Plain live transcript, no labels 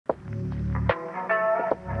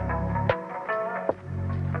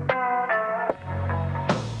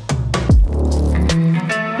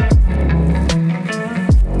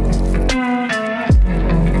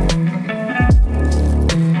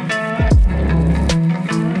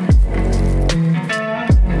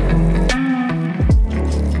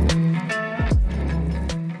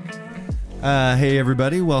Hey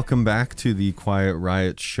everybody, welcome back to the Quiet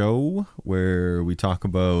Riot show, where we talk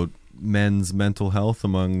about men's mental health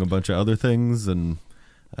among a bunch of other things, and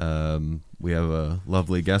we have a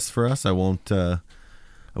lovely guest for us. I won't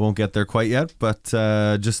get there quite yet, but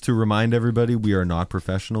just to remind everybody, we are not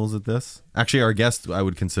professionals at this. Actually, our guest I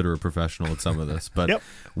would consider a professional at some of this, but yep.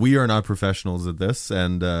 We are not professionals at this,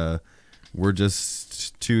 and we're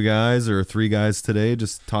just two guys or three guys today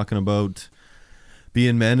just talking about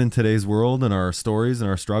being men in today's world and our stories and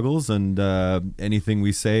our struggles, and anything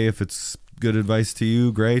we say, if it's good advice to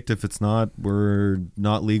you, great. If it's not, we're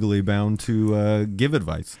not legally bound to give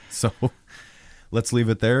advice. So let's leave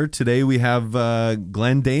it there. Today we have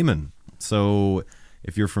Glen Daman. So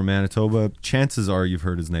if you're from Manitoba, chances are you've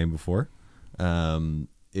heard his name before.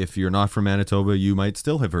 If you're not from Manitoba, you might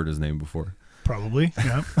still have heard his name before. Probably,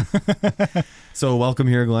 yeah. So welcome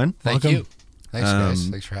here, Glen. Thank you. Thanks, guys.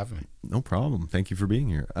 Thanks for having me. No problem. Thank you for being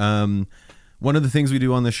here. One of the things we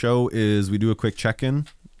do on the show is we do a quick check-in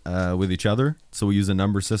with each other. So we use a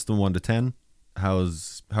number system, 1 to 10. How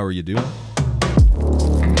are you doing?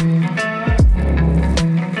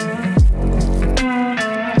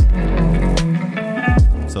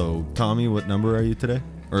 So Tommy, what number are you today?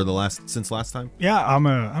 Or since last time? Yeah, I'm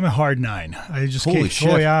a hard 9. I just Holy shit.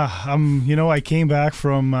 Oh yeah, I came back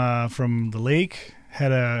from the lake.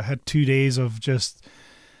 Had 2 days of just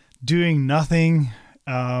doing nothing.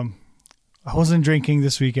 I wasn't drinking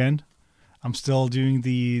this weekend. I'm still doing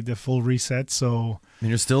the full reset. So And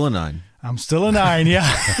you're still a 9. I'm still a 9. Yeah,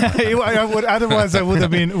 otherwise I would have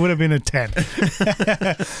been a 10.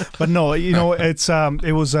 But no,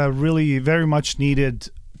 it was a really very much needed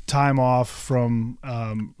time off from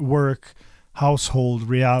work, household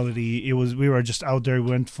reality. We were just out there.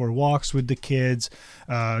 We went for walks with the kids.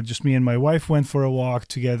 Just me and my wife went for a walk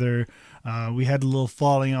together. We had a little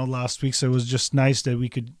falling out last week, so it was just nice that we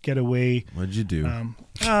could get away. What did you do? I'm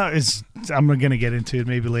not gonna get into it,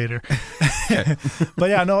 maybe later. But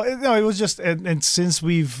yeah, no, it was just, and since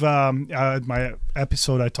we've my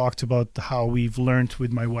episode, I talked about how we've learned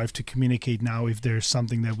with my wife to communicate now if there's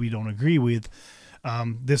something that we don't agree with.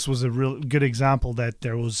 This was a real good example that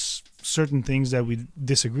there was certain things that we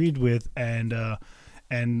disagreed with, and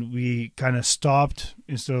we kind of stopped.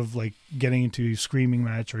 Instead of like getting into screaming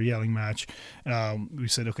match or yelling match, we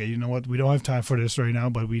said, okay, you know what, we don't have time for this right now,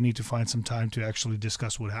 but we need to find some time to actually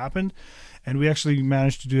discuss what happened. And we actually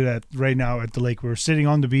managed to do that right now at the lake. We were sitting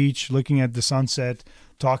on the beach looking at the sunset,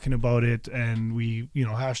 talking about it, and we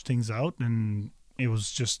hashed things out, and it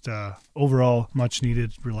was just overall much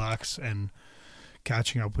needed relax and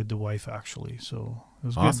catching up with the wife, actually. So it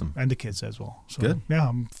was awesome. Good. And the kids as well. So good. Yeah,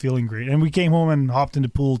 I'm feeling great. And we came home and hopped in the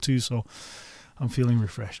pool too, so I'm feeling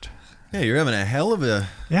refreshed. Hey, you're having a hell of a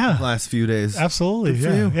last few days. Absolutely. Good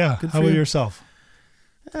for you. Yeah. Good How for about you. yourself?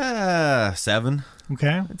 7.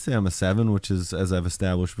 Okay. I'd say I'm a 7, which is, as I've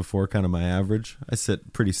established before, kind of my average. I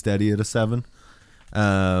sit pretty steady at a 7.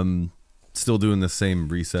 Still doing the same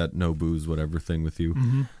reset, no booze, whatever thing with you.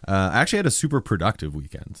 Mm-hmm. I actually had a super productive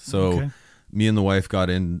weekend. So me and the wife got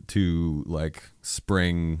into like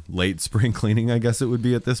late spring cleaning, I guess it would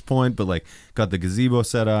be at this point, but like got the gazebo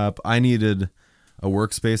set up. I needed a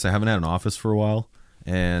workspace. I haven't had an office for a while,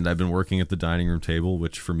 and I've been working at the dining room table,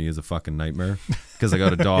 which for me is a fucking nightmare because I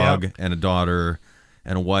got a dog and a daughter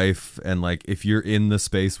and a wife, and like if you're in the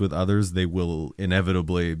space with others, they will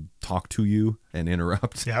inevitably talk to you and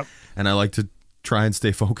interrupt. Yep. And I like to try and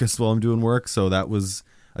stay focused while I'm doing work, so that was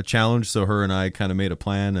a challenge. So her and I kind of made a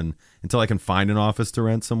plan, and until I can find an office to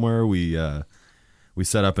rent somewhere, we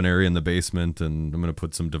set up an area in the basement, and I'm going to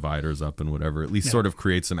put some dividers up and whatever, at least sort of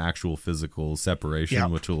create some actual physical separation,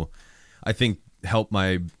 which will, I think, help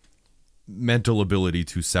my mental ability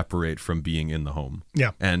to separate from being in the home.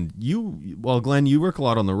 Yeah. And Glenn, you work a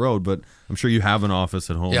lot on the road, but I'm sure you have an office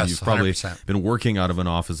at home. Yes, You've probably 100%. been working out of an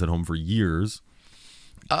office at home for years.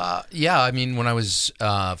 Yeah, I mean, when I was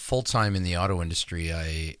full-time in the auto industry,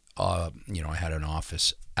 I had an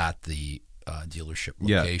office at the dealership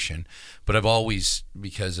location, but I've always,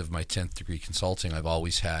 because of my 10th degree consulting, I've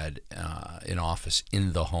always had an office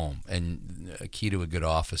in the home, and a key to a good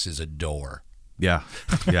office is a door. Yeah.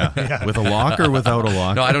 With a lock or without a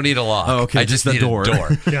lock? No, I don't need a lock. Oh, okay. I just need door. a door.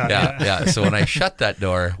 Yeah. So when I shut that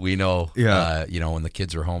door, we know, when the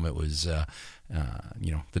kids are home, it was,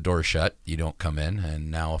 the door is shut. You don't come in. And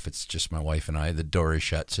now if it's just my wife and I, the door is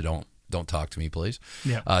shut. So don't talk to me, please.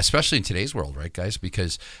 Yeah. Especially in today's world, right, guys?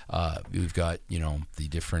 Because we've got, the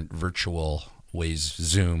different virtual always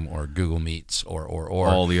Zoom or Google Meets or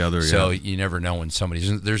all the other. So you never know when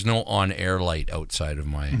there's no on-air light outside of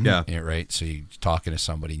my right. So you're talking to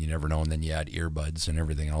somebody and you never know, and then you add earbuds and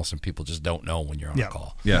everything else, and people just don't know when you're on a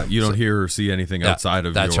call. Yeah, you don't hear or see anything outside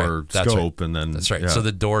of your scope, and then that's right. So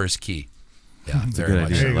the door is key. Yeah, that's a good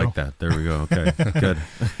idea. I like that. There we go. Okay, good.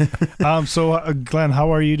 So Glenn,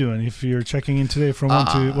 how are you doing? If you're checking in today from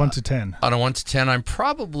 1 to 10, on a 1 to 10, I'm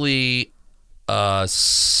probably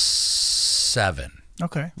 7.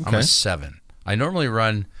 Okay, I'm a 7. I normally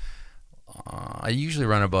run. I usually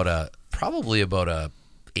run probably about a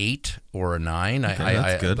 8 or a 9.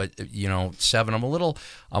 That's good. But 7. I'm a little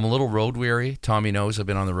road weary. Tommy knows I've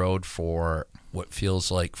been on the road for what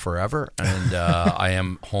feels like forever, and I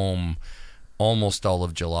am home almost all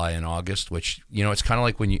of July and August, which, it's kind of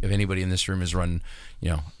like if anybody in this room has run,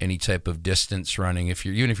 any type of distance running,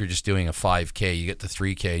 even if you're just doing a 5K, you get to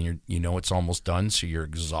 3K and it's almost done, so you're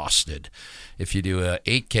exhausted. If you do a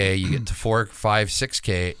 8K, you get to 4, 5,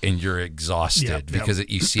 6K and you're exhausted because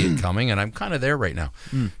you see it coming, and I'm kind of there right now.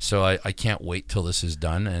 So I can't wait till this is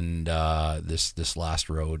done, and this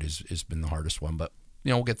last road has been the hardest one, but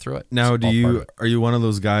we'll get through it. Now, are you one of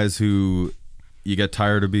those guys who you get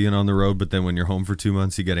tired of being on the road, but then when you're home for 2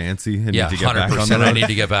 months, you get antsy and need to get back on the road? I need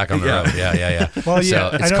to get back on the road. Yeah. Well, so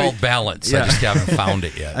it's called balance. I just haven't found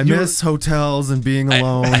it yet. I miss hotels and being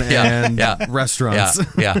alone and restaurants.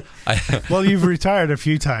 Well, you've retired a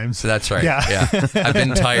few times. That's right. Yeah. I've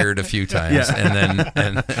been tired a few times, and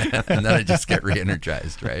then I just get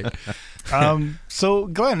re-energized, right? So,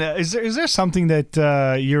 Glenn, is there something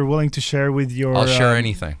that you're willing to share with your? I'll share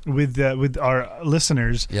anything with our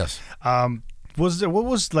listeners. Yes. What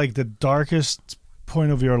was like the darkest point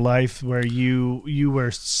of your life where you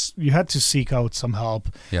had to seek out some help?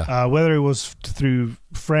 Yeah. Whether it was through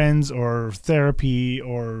friends or therapy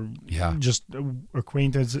or just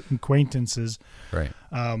acquaintances. Right.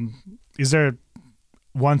 Is there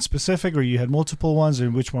one specific, or you had multiple ones,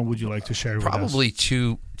 and which one would you like to share with us? Probably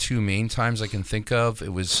two main times I can think of.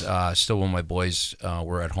 It was still when my boys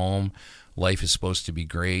were at home. Life is supposed to be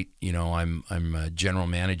great. I'm a general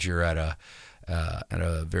manager at a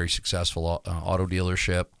very successful auto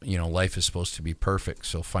dealership. Life is supposed to be perfect.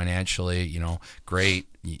 So financially, great.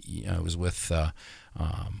 I was with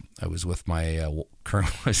my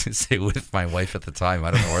with my wife at the time.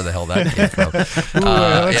 I don't know where the hell that came from.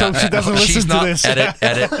 Let's hope she doesn't listen to this.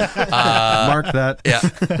 Edit. Mark that. Yeah,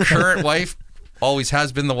 current wife. Always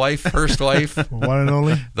has been the wife, first wife. One and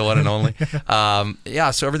only. The one and only.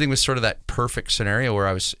 So everything was sort of that perfect scenario where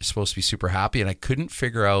I was supposed to be super happy, and I couldn't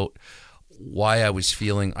figure out why I was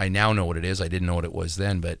feeling. I now know what it is. I didn't know what it was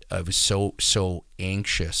then, but I was so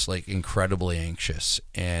anxious, like incredibly anxious.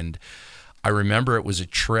 And I remember it was a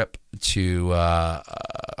trip to,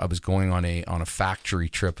 I was going on a factory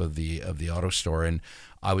trip of the auto store, and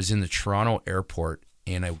I was in the Toronto airport,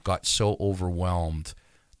 and I got so overwhelmed.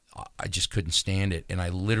 I just couldn't stand it, and I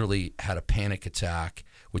literally had a panic attack,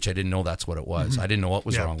 which I didn't know that's what it was. I didn't know what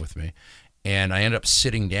was wrong with me, and I ended up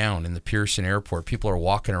sitting down in the Pearson airport. People are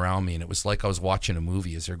walking around me, and it was like I was watching a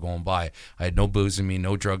movie as they're going by. I had no booze in me,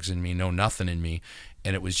 no drugs in me, no nothing in me,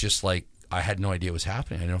 and it was just like I had no idea what was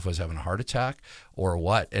happening. I didn't know if I was having a heart attack or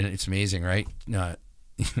what, and it's amazing, right?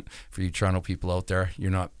 For you Toronto people out there,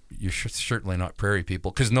 you're certainly not prairie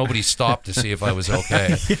people, because nobody stopped to see if I was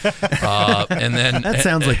okay. And then that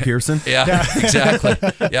sounds like Pearson. Yeah, exactly.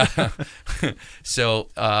 Yeah. So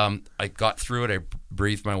I got through it. I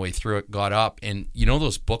breathed my way through it, got up, and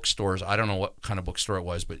those bookstores, I don't know what kind of bookstore it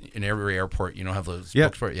was, but in every airport, have those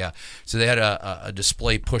bookstores. Yeah. So they had a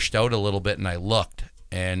display pushed out a little bit, and I looked,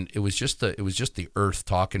 and it was just the earth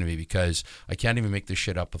talking to me, because I can't even make this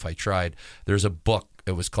shit up if I tried. There's a book.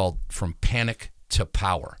 It was called From Panic to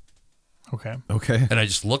Power. Okay. And I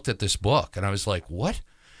just looked at this book, and I was like, what?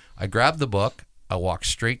 I grabbed the book. I walked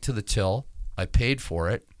straight to the till. I paid for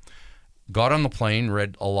it. Got on the plane,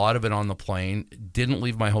 read a lot of it on the plane. Didn't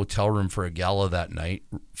leave my hotel room for a gala that night.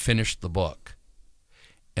 Finished the book.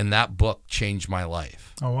 And that book changed my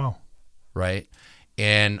life. Oh, wow. Right?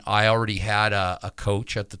 And I already had a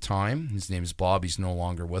coach at the time. His name's Bob. He's no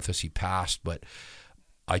longer with us. He passed, but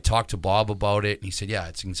I talked to Bob about it, and he said, yeah,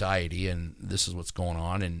 it's anxiety, and this is what's going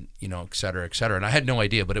on, and, et cetera, et cetera. And I had no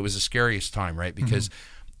idea, but it was the scariest time, right? Because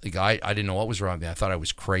I didn't know what was wrong with me. I thought I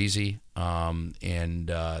was crazy, and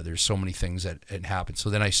there's so many things that had happened. So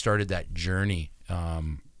then I started that journey,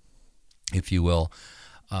 if you will,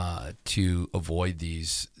 to avoid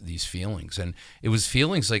these feelings. And it was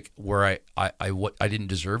feelings like where I didn't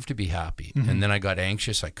deserve to be happy. And then I got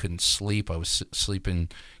anxious. I couldn't sleep. I was sleeping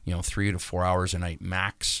 3 to 4 hours a night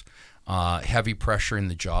max. heavy pressure in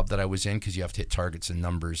the job that I was in because you have to hit targets and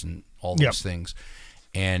numbers and all those things.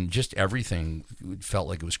 And just everything felt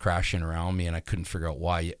like it was crashing around me, and I couldn't figure out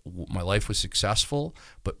why. My life was successful,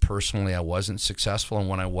 but personally I wasn't successful. And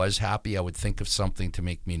when I was happy, I would think of something to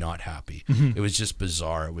make me not happy. It was just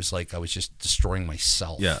bizarre. It was like I was just destroying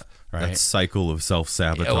myself. Yeah. Right? That cycle of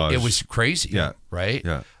self-sabotage. It was crazy. Yeah. Right?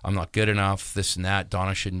 Yeah. I'm not good enough, this and that.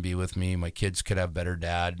 Donna shouldn't be with me. My kids could have better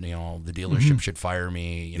dad. You know, the dealership should fire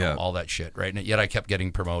me. You know, all that shit. Right? And yet I kept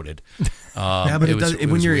getting promoted. Yeah, but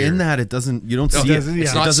when you're in that, it doesn't. You don't see it.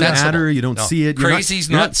 It's It not doesn't sensible. matter. You don't see it. Crazy's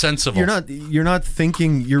not sensible. You're not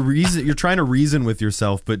thinking. You're trying to reason with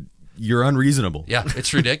yourself, but you're unreasonable. Yeah,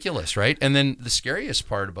 it's ridiculous, right? And then the scariest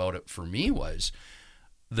part about it for me was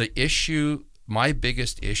the issue. My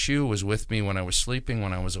biggest issue was with me when I was sleeping,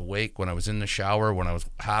 when I was awake, when I was in the shower, when I was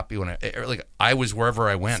happy, when I was wherever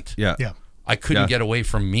I went. Yeah. I couldn't get away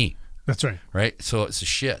from me. That's right. Right? So it's the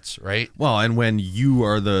shits, right? Well, and when you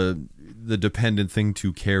are the dependent thing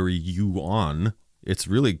to carry you on, it's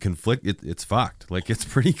really it's fucked. Like, it's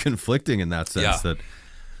pretty conflicting in that sense. Yeah.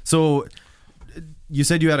 So you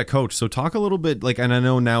said you had a coach. So talk a little bit, like, and I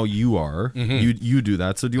know now you are, you do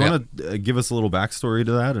that. So do you want to give us a little backstory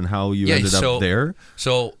to that and how you ended up there?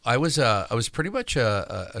 So I was pretty much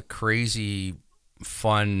a crazy,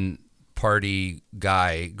 fun party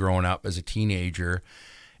guy growing up as a teenager.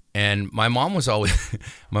 And my mom was always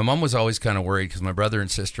kind of worried because my brother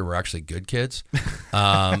and sister were actually good kids,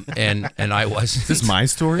 and I wasn't. Is this my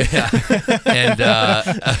story? Yeah, and I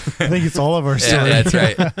think it's all of our stories. Yeah,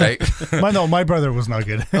 that's right. My brother was not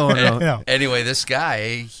good. Oh no. Yeah. Anyway, this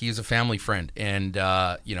guy, he's a family friend, and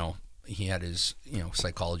you know, he had his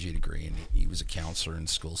psychology degree, and he was a counselor in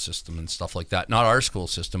the school system and stuff like that. Not our school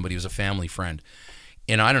system, but he was a family friend.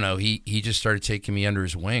 And I don't know, he just started taking me under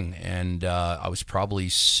his wing, and I was probably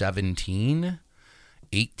 17,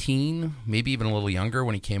 18, maybe even a little younger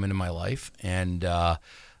when he came into my life, and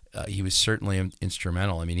he was certainly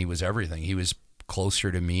instrumental. I mean, he was everything. He was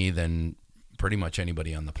closer to me than pretty much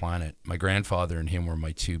anybody on the planet. My grandfather and him were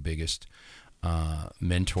my two biggest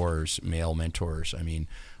mentors, male mentors. I mean,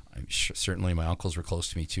 certainly my uncles were close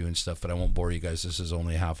to me too and stuff, but I won't bore you guys. This is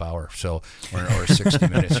only a half hour, so or 60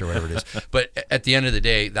 minutes or whatever it is. But at the end of the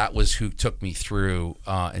day, that was who took me through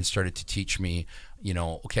and started to teach me,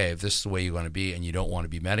 okay, if this is the way you want to be and you don't want to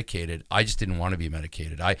be medicated. I just didn't want to be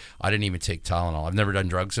medicated. I didn't even take Tylenol. I've never done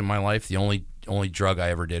drugs in my life. The only drug I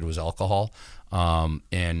ever did was alcohol.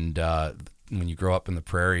 And when you grow up in the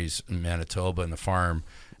prairies in Manitoba and the farm,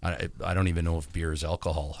 I don't even know if beer is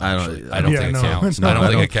alcohol. Actually. I don't think it counts. No, I don't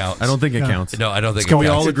think it counts. I don't think it counts. No, I don't think it Can counts. we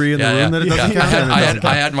all agree in the room that it doesn't count?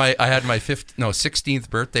 I had my 16th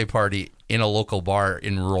birthday party in a local bar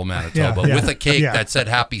in rural Manitoba with a cake that said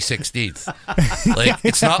 "Happy 16th." Like,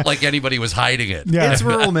 it's not like anybody was hiding it. Yeah. It's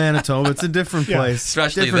rural Manitoba. It's a different place,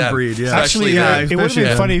 especially different then. breed. Yeah. Actually, it would have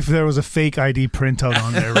been funny if there was a fake ID printout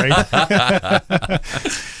on there, right?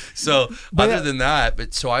 So other than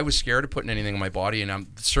that, so I was scared of putting anything in my body, and I'm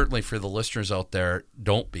certainly, for the listeners out there,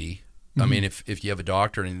 don't be. I mean, if you have a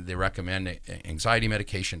doctor and they recommend anxiety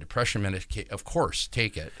medication, depression medication, of course,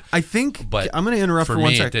 take it. I think, but I'm going to interrupt for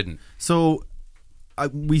 1 second. It didn't. So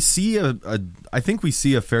we see I think we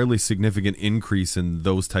see a fairly significant increase in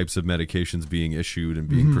those types of medications being issued and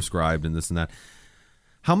being prescribed and this and that.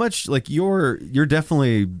 How much, like, you're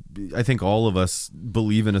definitely, I think all of us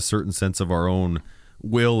believe in a certain sense of our own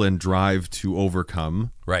will and drive to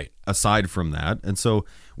overcome, right, aside from that. And so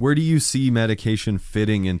where do you see medication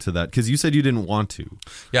fitting into that? Because you said you didn't want to.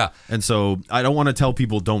 Yeah. And so I don't want to tell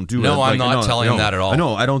people don't do it. No, I'm not telling them that at all.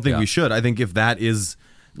 No, I don't think we should. I think if that is,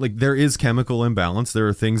 like, there is chemical imbalance. There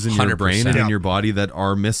are things in your brain and in your body that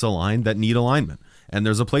are misaligned, that need alignment. And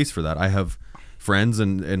there's a place for that. I have friends,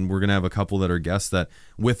 and we're going to have a couple that are guests, that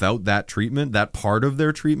without that treatment, that part of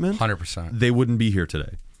their treatment, 100%, they wouldn't be here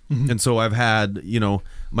today. And so I've had,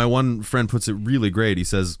 my one friend puts it really great. He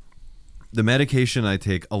says, the medication I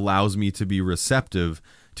take allows me to be receptive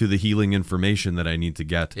to the healing information that I need to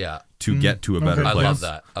get to get to a better place.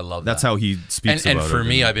 I love that. That's how he speaks about it. And for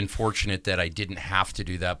me, I've been fortunate that I didn't have to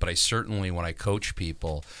do that, but I certainly, when I coach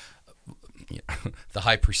people, the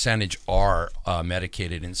high percentage are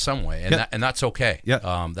medicated in some way, and that's okay.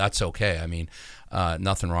 That's okay. I mean,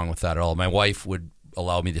 nothing wrong with that at all. My wife would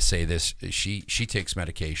allow me to say this. She takes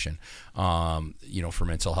medication, for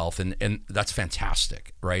mental health, and that's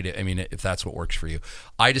fantastic, right? I mean, if that's what works for you.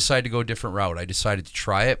 I decided to go a different route. I decided to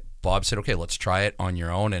try it. Bob said, okay, let's try it on your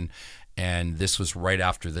own, and this was right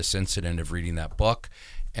after this incident of reading that book,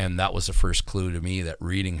 and that was the first clue to me that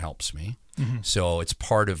reading helps me. So it's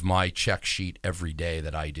part of my check sheet every day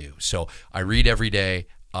that I do. So I read every day.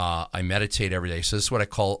 I meditate every day. So this is what I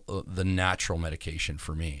call the natural medication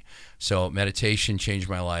for me. So meditation changed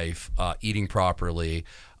my life. Eating properly,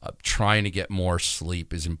 trying to get more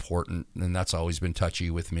sleep is important, and that's always been touchy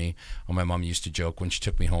with me. My mom used to joke when she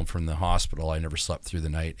took me home from the hospital, I never slept through the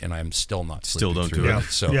night, and I'm still not sleeping don't through do the it. night.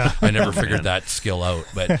 So I never figured that skill out,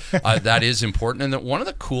 but that is important. And one of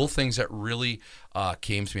the cool things that really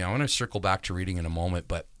came to me, I want to circle back to reading in a moment,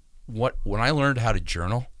 but when I learned how to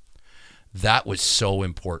journal, that was so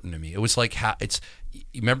important to me. It was like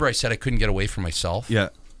remember I said I couldn't get away from myself? Yeah.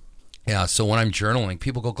 Yeah, so when I'm journaling,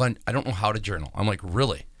 people go, Glenn, I don't know how to journal. I'm like,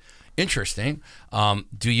 really? Interesting.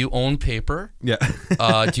 Do you own paper? Yeah.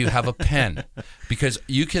 Do you have a pen? Because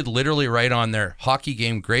you could literally write on there, hockey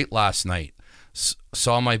game great last night.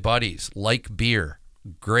 Saw my buddies, like beer,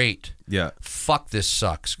 great. Yeah. Fuck, this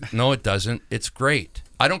sucks. No, it doesn't. It's great.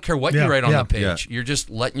 I don't care what you write on the page. Yeah. You're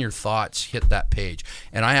just letting your thoughts hit that page.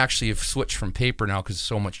 And I actually have switched from paper now because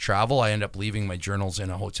so much travel. I end up leaving my journals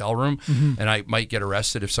in a hotel room, and I might get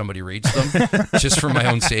arrested if somebody reads them just for my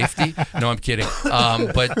own safety. No, I'm kidding.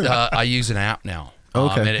 But I use an app now.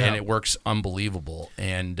 Okay. And it works unbelievable.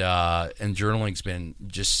 And journaling's been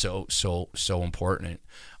just so important.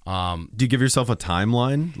 Do you give yourself a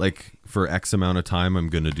timeline, like for X amount of time I'm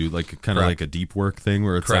going to do, like kind of like a deep work thing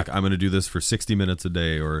where it's like I'm going to do this for 60 minutes a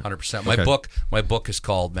day or 100%. My book is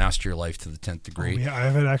called Master Your Life to the 10th Degree. Oh, yeah, I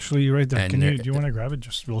have it actually right there. And Do you want to grab it?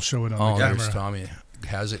 We'll show it on the camera. There's Tommy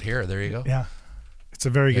has it here. There you go. Yeah. It's a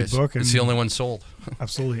very good book. It's the only one sold.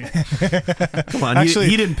 Absolutely. Come on, actually,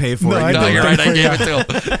 he didn't pay for it. No, you're right. I gave it to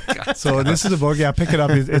him. So this is a book. Yeah, pick it up.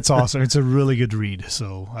 It's awesome. It's a really good read.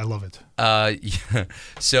 So I love it. Yeah.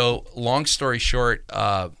 So long story short,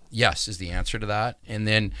 yes is the answer to that. And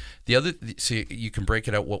then the other, so you can break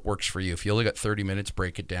it out what works for you. If you only got 30 minutes,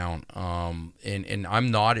 break it down. And I'm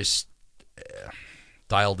not as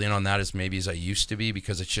dialed in on that as maybe as I used to be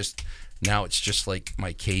because now it's just like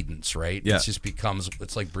my cadence, right? Yeah. It just becomes,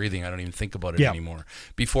 it's like breathing. I don't even think about it anymore.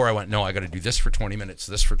 Before I went, no, I got to do this for 20 minutes,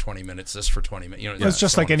 this for 20 minutes, this for 20 minutes. You know, it's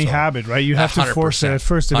just like any habit, right? You have to force it at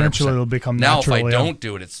first. Eventually 100%. it'll become now, natural. Now, if I don't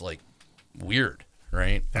do it, it's like weird,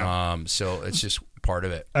 right? Yeah. So it's just part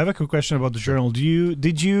of it. I have a quick question about the journal.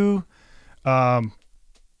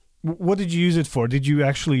 What did you use it for? Did you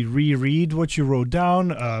actually reread what you wrote down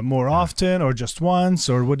more often or just once?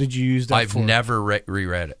 Or what did you use that for? I've never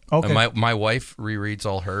reread it. Okay. My wife rereads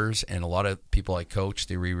all hers, and a lot of people I coach,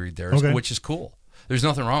 they reread theirs, which is cool. There's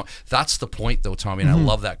nothing wrong. That's the point, though, Tommy, and I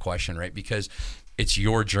love that question, right? Because it's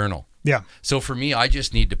your journal. Yeah. So for me, I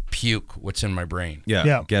just need to puke what's in my brain.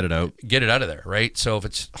 Yeah. Get it out. Get it out of there, right? So if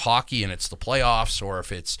it's hockey and it's the playoffs, or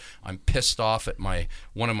if I'm pissed off at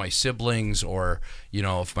one of my siblings, or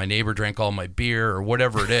if my neighbor drank all my beer, or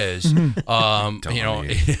whatever it is,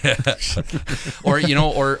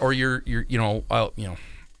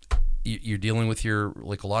 you're dealing with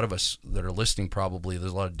like a lot of us that are listening, probably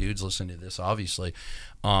there's a lot of dudes listening to this, obviously,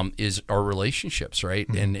 is our relationships, right?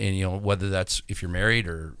 And whether that's if you're married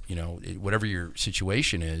or whatever your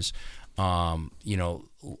situation is,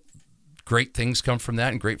 great things come from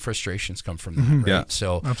that and great frustrations come from that, right? Yeah.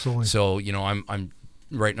 So absolutely. So I'm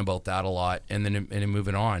writing about that a lot, and then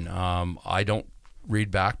moving on. I don't read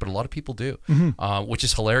back, but a lot of people do, which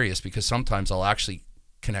is hilarious because sometimes I'll actually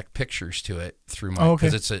connect pictures to it through my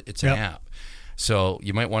because it's an app. So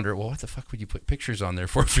you might wonder, well, what the fuck would you put pictures on there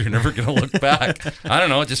for if you're never going to look back? I don't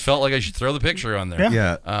know. It just felt like I should throw the picture on there.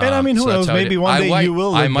 Yeah. And I mean, who knows? Maybe one day you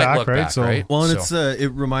will look back, right? Right? Well, and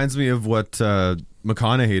it reminds me of what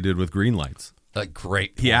Mcconaughey did with Greenlights.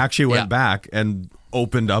 Great. He actually went back and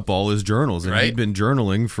opened up all his journals, and he'd been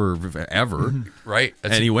journaling for forever. Right.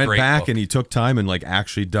 That's and he went back and he took time and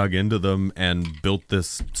actually dug into them and built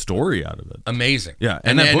this story out of it. Amazing. Yeah.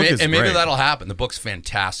 And that book is and maybe great. that'll happen. The book's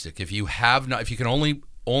fantastic. If you can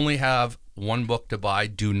only have one book to buy,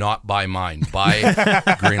 do not buy mine. Buy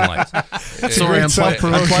Greenlights. Sorry, I'm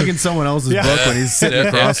plugging someone else's book when he's sitting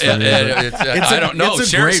across from me. I don't know.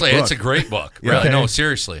 Seriously, it's a great book. Really, no,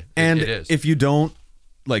 seriously. And it is. if you don't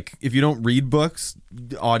read books,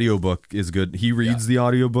 the audiobook is good. He reads the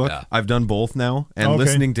audiobook. Yeah. I've done both now, and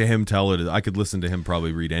listening to him tell it, I could listen to him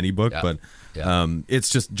probably read any book, but it's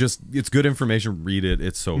just it's good information. Read it.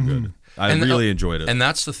 It's so good. I really enjoyed it. And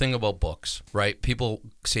that's the thing about books, right? People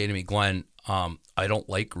say to me, Glenn, I don't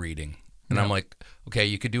like reading. And I'm like, okay,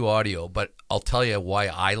 you could do audio, but I'll tell you why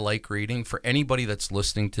I like reading. For anybody that's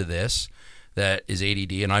listening to this that is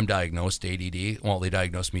ADD, and I'm diagnosed ADD. Well, they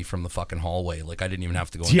diagnosed me from the fucking hallway. Like I didn't even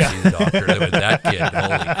have to go and see the doctor. With that kid,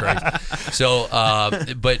 holy Christ. So,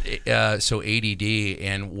 so ADD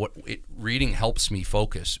and reading helps me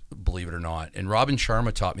focus. believe it or not. And Robin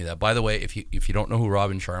Sharma taught me that. By the way, if you don't know who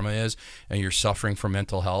Robin Sharma is and you're suffering from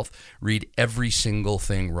mental health, read every single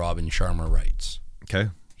thing Robin Sharma writes. Okay.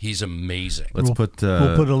 He's amazing. We'll put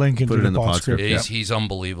a link into the pod script. He's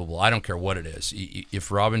unbelievable. I don't care what it is. If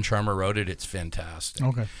Robin Sharma wrote it, it's fantastic.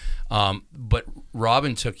 Okay. But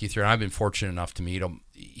Robin took you through, and I've been fortunate enough to meet him.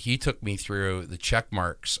 He took me through the check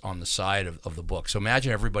marks on the side of the book. So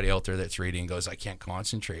imagine everybody out there that's reading goes, I can't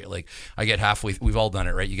concentrate. Like I get halfway, we've all done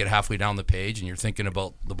it, right? You get halfway down the page and you're thinking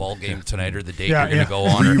about the ball game tonight or the date you're going to go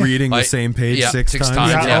on. Rereading the same page six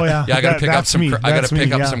times. Yeah, I got to pick up some. I got to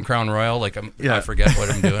pick up some Crown Royal. Like I forget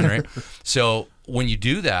what I'm doing, right? So when you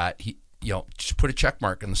do that, just put a check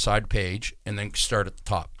mark on the side page and then start at the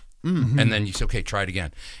top. Mm-hmm. And then you say, okay, try it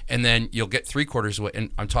again. And then you'll get 3/4 of it.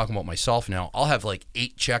 And I'm talking about myself now. I'll have like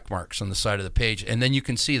 8 check marks on the side of the page. And then you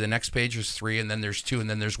can see the next page is 3, and then there's 2, and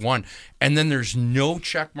then there's 1. And then there's no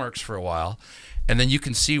check marks for a while. And then you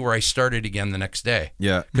can see where I started again the next day.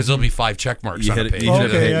 Yeah. Because there'll be 5 check marks on a page.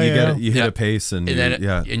 You hit a pace and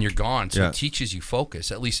you're gone. So it teaches you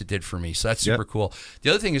focus. At least it did for me. So that's super cool.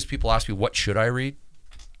 The other thing is people ask me, what should I read?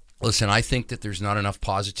 Listen, I think that there's not enough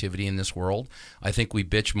positivity in this world. I think we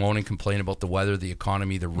bitch, moan, and complain about the weather, the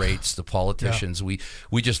economy, the rates, the politicians. Yeah.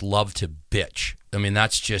 We just love to bitch. I mean,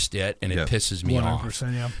 that's just it, and it pisses me 100%,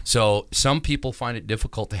 off. Yeah. So some people find it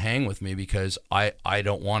difficult to hang with me because I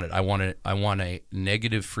don't want it. I want a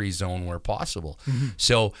negative-free zone where possible. Mm-hmm.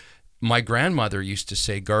 So my grandmother used to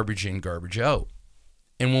say, garbage in, garbage out.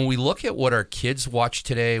 And when we look at what our kids watch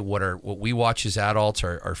today, what we watch as adults,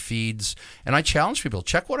 our feeds, and I challenge people,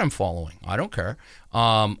 check what I'm following. I don't care.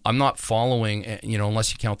 I'm not following,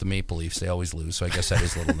 unless you count the Maple Leafs, they always lose. So I guess that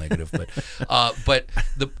is a little negative. But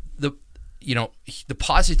the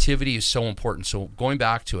positivity is so important. So going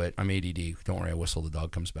back to it, I'm ADD. Don't worry, I whistle, the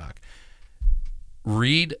dog comes back.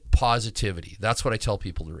 Read positivity. That's what I tell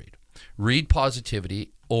people to read. Read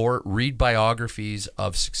positivity or read biographies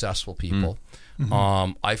of successful people.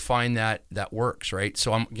 Mm-hmm. I find that works, right?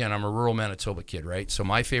 So I'm a rural Manitoba kid, right? So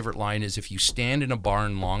my favorite line is, if you stand in a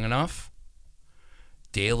barn long enough,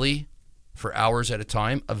 daily, for hours at a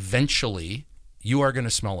time, eventually you are going to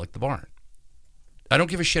smell like the barn. I don't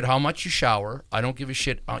give a shit how much you shower. I don't give a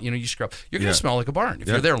shit, you scrub. You're going to smell like a barn if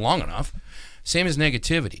you're there long enough. Same as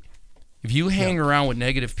negativity. If you hang around with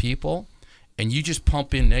negative people and you just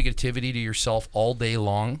pump in negativity to yourself all day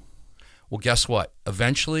long, well, guess what?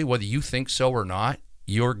 Eventually, whether you think so or not,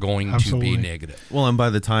 you're going to be negative. Well, and by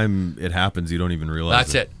the time it happens, you don't even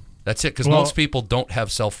realize That's it, because most people don't have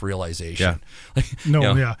self-realization.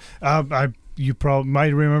 Yeah. You probably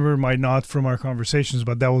might remember, might not from our conversations,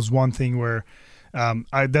 but that was one thing where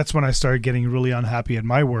that's when I started getting really unhappy at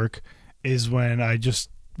my work, is when I just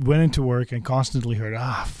went into work and constantly heard,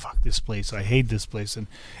 fuck this place, I hate this place. And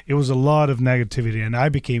it was a lot of negativity, and I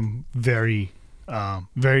became very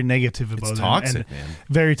negative about it. It's toxic, man.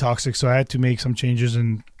 Very toxic. So I had to make some changes,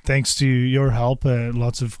 and thanks to your help,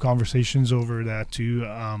 lots of conversations over that too.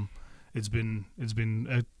 It's been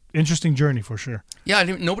an interesting journey for sure. Yeah,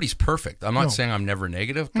 nobody's perfect. I'm not saying I'm never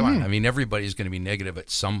negative. Come on. I mean, everybody's going to be negative at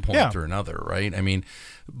some point or another, right? I mean,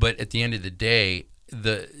 but at the end of the day,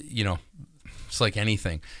 it's like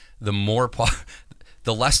anything. The more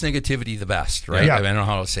the less negativity, the best, right? Yeah. I don't know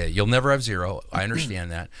how to say it. You'll never have zero. I understand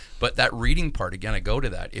that. But that reading part, again, I go to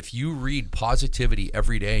that. If you read positivity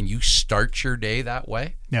every day and you start your day that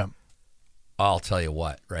way, I'll tell you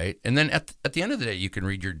what, right? And then at the end of the day, you can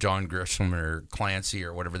read your John Grisham or Clancy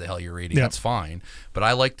or whatever the hell you're reading. That's fine. But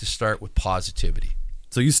I like to start with positivity.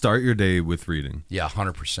 So you start your day with reading? Yeah,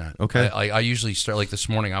 100%. Okay. I usually start, like this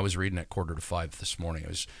morning, I was reading at 4:45 this morning. I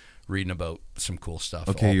was reading about some cool stuff.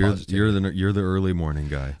 Okay, you're the early morning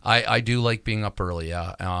guy. I do like being up early.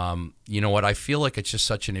 Yeah. You know what? I feel like it's just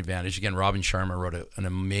such an advantage. Again, Robin Sharma wrote an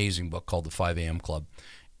amazing book called The 5 a.m. Club,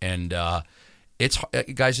 and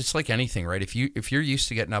it's like anything, right? If you're used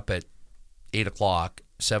to getting up at 8 o'clock,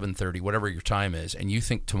 7:30, whatever your time is, and you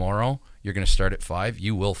think tomorrow you're going to start at 5,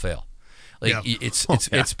 you will fail.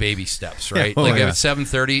 It's baby steps, right? At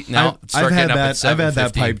 7:30, now start getting up at 7:15. I've had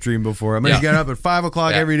that pipe dream before. I'm going to get up at 5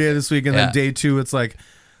 o'clock every day this week, and then day 2, it's like,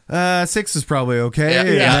 6 is probably okay, and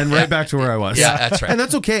then right back to where I was. Yeah, that's right. And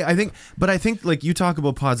that's okay. I think like you talk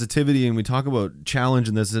about positivity, and we talk about challenge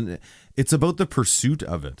in this, and it's about the pursuit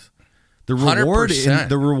of it. The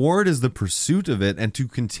reward is the pursuit of it, and to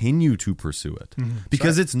continue to pursue it,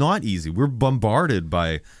 because it's not easy. We're bombarded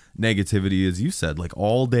by negativity, as you said, like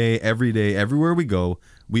all day, every day, everywhere we go,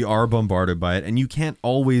 we are bombarded by it, and you can't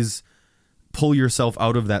always pull yourself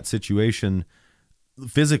out of that situation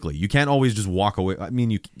physically. You can't always just walk away. I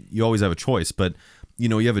mean, you always have a choice, but you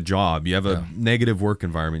have a job, you have a negative work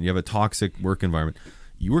environment, you have a toxic work environment.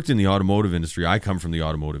 you worked in the automotive industry. I come from the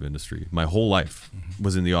automotive industry. My whole life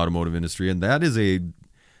was in the automotive industry, and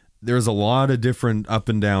there's a lot of different up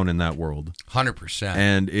and down in that world. 100%.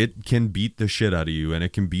 And it can beat the shit out of you, and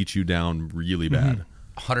it can beat you down really bad.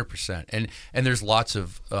 100%. And there's lots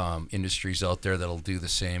of industries out there that'll do the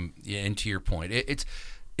same. And to your point, it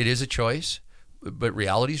is a choice, but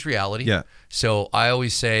reality is reality. Yeah. So I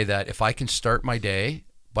always say that if I can start my day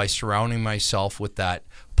by surrounding myself with that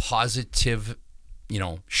positive,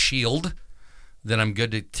 shield, then I'm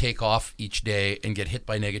good to take off each day and get hit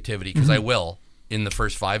by negativity, because I will in the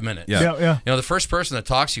first 5 minutes. Yeah. The first person that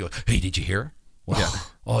talks to you, hey, did you hear? Well, Yeah.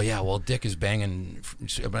 Oh yeah, well, Dick is banging,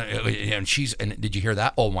 and did you hear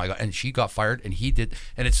that? Oh my God, and she got fired, and he did,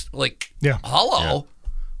 and it's like, hello.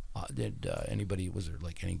 Did anybody, was there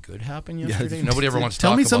like any good happen yesterday? Nobody ever wants to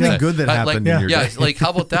tell talk me about something that. good that happened in your day. Like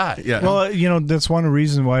how about that? Yeah. Well, that's one of the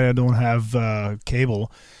reasons why I don't have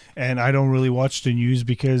cable, and I don't really watch the news,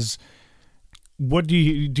 because what do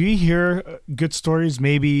you hear good stories?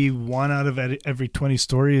 Maybe one out of every 20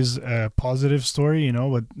 stories a positive story,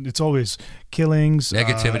 but it's always killings.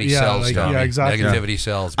 Negativity sells. Tommy. Yeah, exactly. Negativity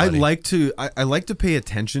sells. Buddy. I like to pay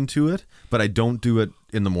attention to it, but I don't do it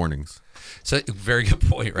in the mornings. So very good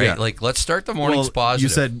point, right? Yeah. Like, let's start the mornings positive. You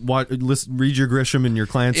said read your Grisham and your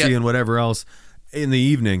Clancy and whatever else in the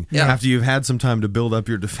evening after you've had some time to build up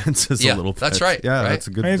your defenses a little bit. That's right. Yeah, right? that's a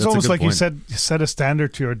good. And it's that's almost a good like point. you set a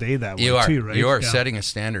standard to your day that way too, right? You are setting a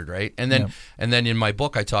standard, right? And then in my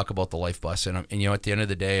book I talk about the life bus, and at the end of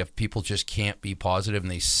the day, if people just can't be positive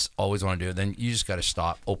and they always want to do it, then you just got to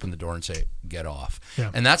stop, open the door, and say, get off.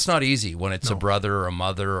 Yeah. And that's not easy when it's a brother or a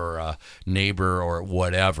mother or a neighbor or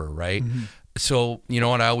whatever, right? So you know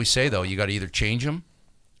what I always say though, you got to either change them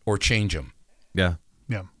or change them. Yeah.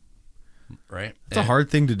 Yeah. Right? It's a hard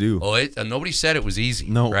thing to do. Oh, nobody said it was easy.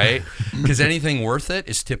 No. Right? Because anything worth it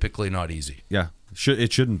is typically not easy. Yeah.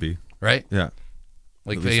 It shouldn't be. Right? Yeah.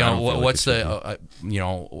 Like, At least I don't feel like what's it the,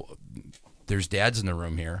 there's dads in the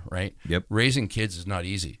room here, right? Yep. Raising kids is not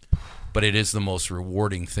easy, but it is the most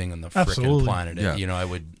rewarding thing on the frickin' planet. Yeah. I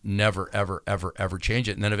would never, ever, ever, ever change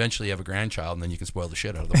it. And then eventually you have a grandchild, and then you can spoil the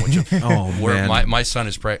shit out of them. Which man. My son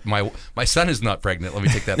is my son is not pregnant. Let me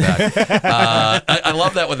take that back. I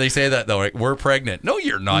love that when they say that though. Right? We're pregnant. No,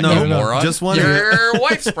 you're not. No, you moron. just one. Your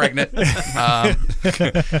wife's pregnant.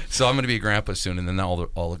 So I'm going to be a grandpa soon, and then all the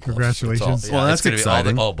girls. Congratulations. Well, that's it's gonna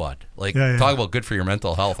exciting. Be bud. Like, talk about good for your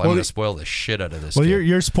mental health. I'm going to spoil the shit out of this. Well, kid.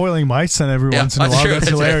 you're spoiling my son every once in a that's while. true. That's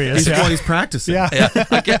That's right. hilarious. Well, he's practicing. Yeah.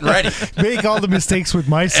 I'm getting ready. Make all the mistakes with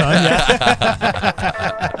my son.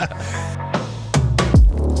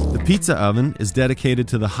 The Pizza Oven is dedicated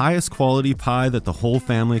to the highest quality pie that the whole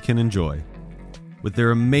family can enjoy. With their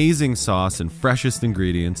amazing sauce and freshest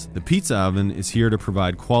ingredients, the Pizza Oven is here to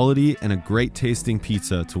provide quality and a great tasting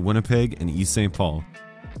pizza to Winnipeg and East St. Paul.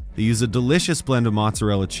 They use a delicious blend of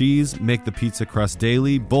mozzarella cheese, make the pizza crust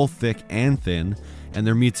daily, both thick and thin, and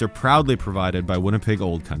their meats are proudly provided by Winnipeg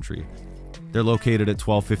Old Country. They're located at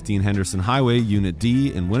 1215 Henderson Highway, Unit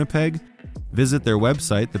D in Winnipeg. Visit their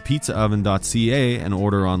website, thepizzaoven.ca, and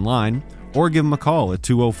order online, or give them a call at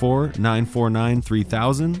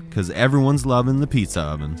 204-949-3000, because everyone's loving the Pizza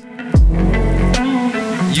Oven.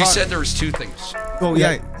 You said there was two things. Oh,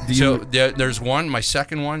 yeah. So there's one, my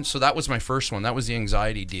second one. So that was my first one. That was the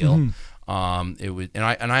anxiety deal. It was, and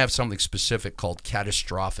I have something specific called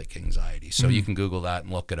catastrophic anxiety. So you can Google that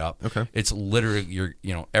and look it up. Okay. It's literally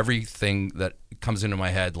everything that comes into my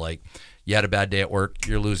head, like you had a bad day at work,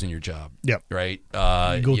 you're losing your job. Yep. Right.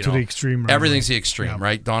 Go to the extreme. Right? Everything's the extreme,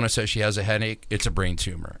 right? Donna says she has a headache. It's a brain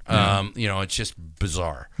tumor. It's just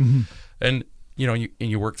bizarre. And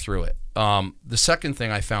you work through it. The second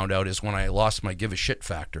thing I found out is when I lost my give a shit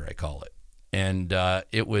factor, I call it. And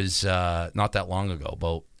it was not that long ago,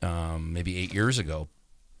 about maybe 8 years ago.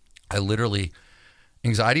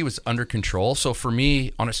 Anxiety was under control. So for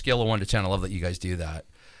me, on a scale of 1 to 10, I love that you guys do that.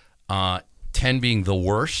 10 being the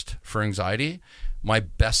worst for anxiety, my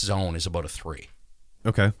best zone is about a 3.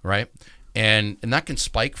 Okay. Right? And that can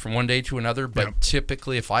spike from one day to another, but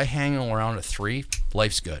typically if I hang around a 3,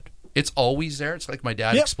 life's good. It's always there. It's like my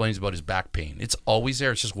dad explains about his back pain. It's always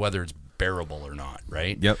there. It's just whether it's bearable or not,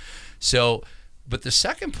 right? Yep. So, but the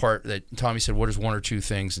second part that Tommy said, what is 1 or 2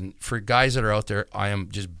 things? And for guys that are out there, I am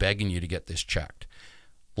just begging you to get this checked.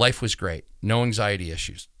 Life was great. No anxiety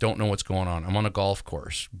issues. Don't know what's going on. I'm on a golf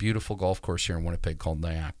course, beautiful golf course here in Winnipeg called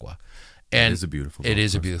Niagara. And it is a beautiful golf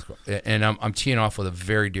course. A beautiful. And I'm teeing off with a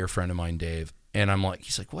very dear friend of mine, Dave. And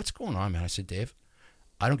he's like, what's going on, man? I said, Dave,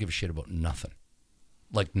 I don't give a shit about nothing.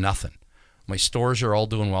 Like nothing. My stores are all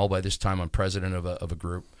doing well by this time. I'm president of a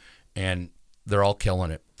group, and they're all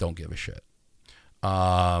killing it. Don't give a shit.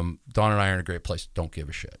 Dawn and I are in a great place. Don't give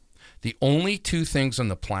a shit. The only two things on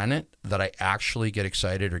the planet that I actually get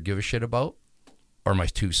excited or give a shit about are my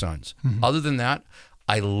two sons. Other than that,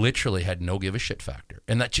 I literally had no give a shit factor.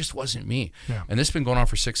 And that just wasn't me. Yeah. And this has been going on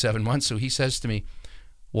for 6-7 months. So he says to me,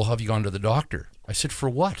 well, have you gone to the doctor? I said, for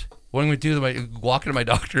what? What am I going to do? Walk into my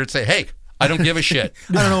doctor and say, hey, I don't give a shit.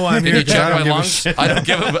 I don't know why I'm Can here. you check my lungs? I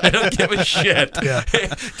don't give a shit. Yeah. Hey,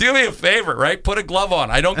 do me a favor, right? Put a glove on.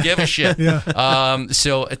 I don't give a shit. Yeah.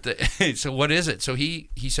 So what is it? So he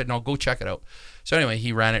said, no, go check it out. So anyway,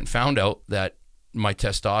 he ran it and found out that my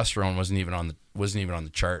testosterone wasn't even on the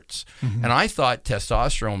charts. And I thought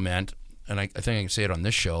testosterone meant, and I think I can say it on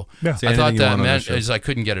this show. Yeah. I thought that meant is I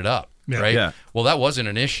couldn't get it up. Yeah. Right. Yeah. Well, that wasn't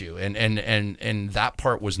an issue, and that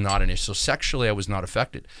part was not an issue. So sexually, I was not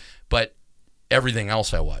affected, but everything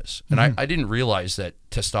else I was. And I didn't realize that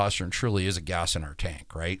testosterone truly is a gas in our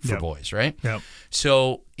tank, right? For boys, right? Yep.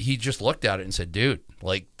 So he just looked at it and said, dude,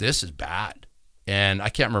 like, this is bad. And I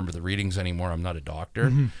can't remember the readings anymore. I'm not a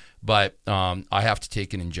doctor. But I have to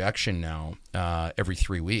take an injection now every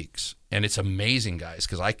 3 weeks. And it's amazing, guys,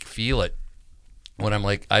 because I feel it when I'm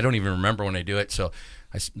like, I don't even remember when I do it. So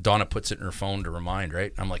Donna puts it in her phone to remind,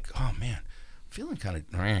 right? I'm like, oh, man, I'm feeling kind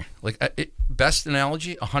of like best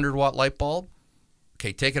analogy, 100-watt light bulb.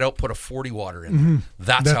 Okay, take it out, put a 40 water in there.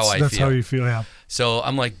 That's how I feel. That's how you feel, yeah. So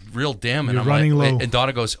I'm like real dim, and You're I'm running like, low. and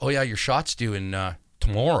Donna goes, "Oh yeah, your shot's due in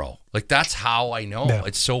tomorrow." Like that's how I know. Yeah.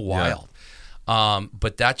 It's so wild.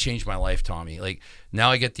 But that changed my life, Tommy. Like now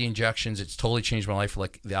I get the injections. It's totally changed my life.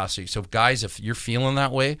 Like the acid. So guys, if you're feeling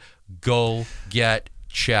that way, go get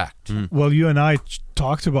checked. Well, you and I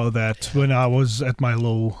talked about that when I was at my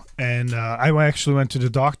low, and I actually went to the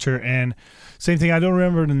doctor, and same thing. I don't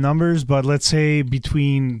remember the numbers, but let's say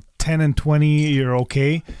between 10 and 20, you're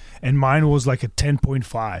okay, and mine was like a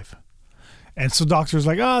 10.5. And so doctor's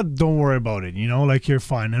like, don't worry about it, like you're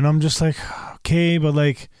fine. And I'm just like, okay, but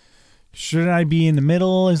like, shouldn't I be in the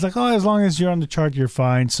middle? He's like, as long as you're on the chart, you're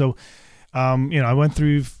fine. So, I went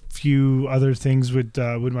through few other things with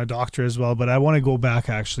my doctor as well, but I want to go back,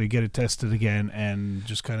 actually get it tested again, and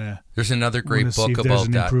just kind of there's another great book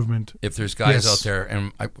about that improvement. If there's guys out there,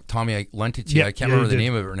 and Tommy, I lent it to you. I can't remember the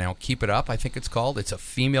name of it right now. Keep It Up, I think it's called. It's a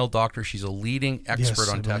female doctor. She's a leading expert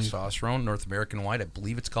on testosterone, North American wide. I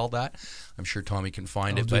believe it's called that. I'm sure Tommy can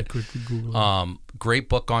find it, but great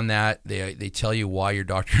book on that. They tell you why your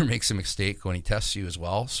doctor makes a mistake when he tests you as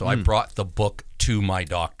well. So I brought the book to my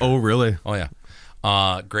doctor. Oh, really? Oh yeah.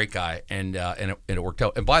 Great guy, and it worked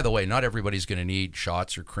out. And by the way, not everybody's going to need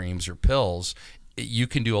shots or creams or pills. You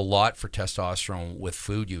can do a lot for testosterone with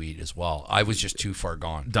food you eat as well. I was just too far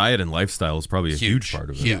gone. Diet and lifestyle is probably a huge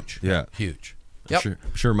part of it. Huge, yeah, huge. Yep.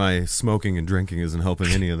 I'm sure my smoking and drinking isn't helping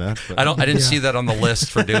any of that. But. I didn't see that on the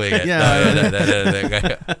list for doing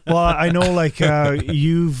it. Well, I know, like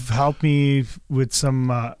you've helped me with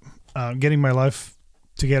some getting my life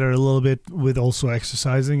together a little bit with also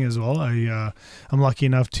exercising as well. I'm lucky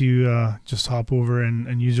enough to just hop over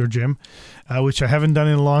and use your gym, which I haven't done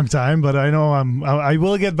in a long time, but I know I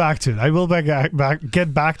will get back to it. I will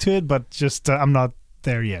get back to it, but just I'm not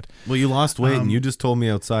there yet. Well, you lost weight, and you just told me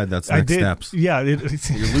outside that's next steps. Yeah,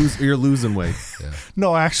 you're losing weight. Yeah.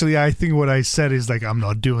 No, actually, I think what I said is like I'm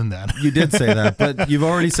not doing that. You did say that, but you've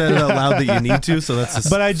already said it out loud that you need to, so that's.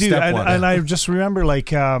 But I do, and I just remember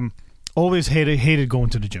like. Always hated going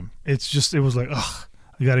to the gym. It was like, ugh,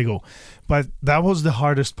 I gotta go. But that was the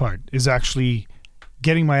hardest part, is actually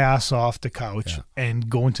getting my ass off the couch and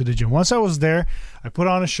going to the gym. Once I was there, I put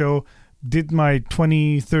on a show, did my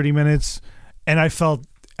 20-30 minutes, and I felt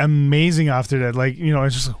amazing after that. Like,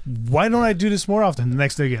 it's just like, why don't I do this more often? The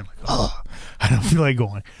next day again, like, oh, I don't feel like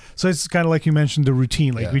going. So it's kind of like you mentioned, the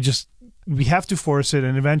routine. Like we have to force it,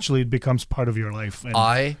 and eventually it becomes part of your life.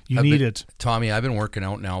 And you need it. Tommy, I've been working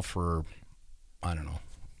out now for, I don't know,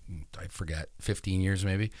 I forget, 15 years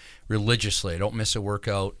maybe, religiously. I don't miss a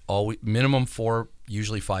workout. Minimum 4,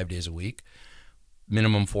 usually 5 days a week.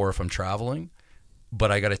 Minimum 4 if I'm traveling.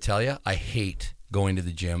 But I got to tell you, I hate going to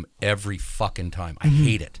the gym every fucking time. I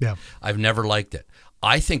hate it. Yeah. I've never liked it.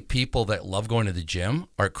 I think people that love going to the gym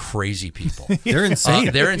are crazy people. They're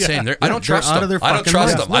insane. They're insane. I don't trust them. I don't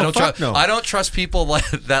trust them. I don't trust people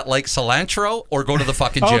that like cilantro or go to the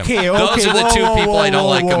fucking gym. Those are the two people I don't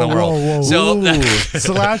like in the world. So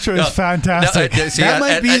cilantro is fantastic.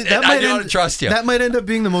 I don't trust you. That might end up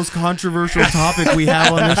being the most controversial topic we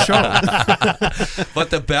have on this show. But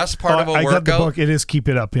the best part of a workout, I got the book. It is Keep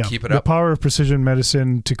It Up. Yeah. Keep It Up. The Power of Precision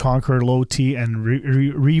Medicine to Conquer Low T and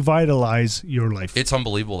Revitalize Your Life. It's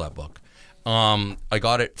unbelievable, that book. I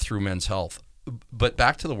got it through Men's Health. But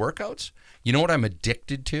back to the workouts. You know what I'm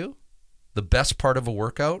addicted to? the best part of a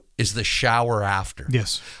workout is the shower after.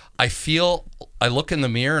 Yes. I look in the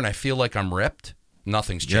mirror and I feel like I'm ripped.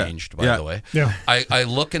 Nothing's changed, by the way. Yeah. I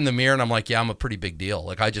look in the mirror and I'm like, yeah, I'm a pretty big deal.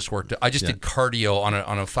 Like I just did cardio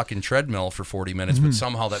on a fucking treadmill for 40 minutes, but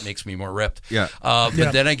somehow that makes me more ripped. Yeah.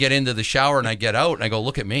 But then I get into the shower and I get out and I go,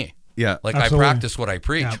 look at me. Yeah. Like Absolutely. I practice what I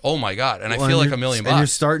preach. Yeah. Oh my God. And I feel like $1 million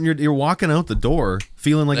bucks. And you're walking out the door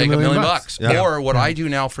feeling like $1 million bucks. Yeah. Or what I do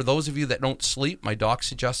now, for those of you that don't sleep, my doc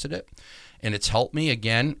suggested it. And it's helped me.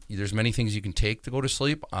 Again, there's many things you can take to go to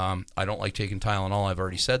sleep. I don't like taking Tylenol. I've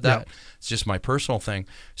already said that. Yeah. It's just my personal thing.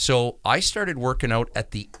 So I started working out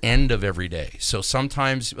at the end of every day. So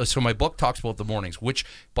my book talks about the mornings, which,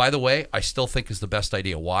 by the way, I still think is the best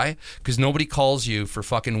idea. Why? Because nobody calls you for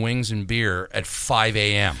fucking wings and beer at 5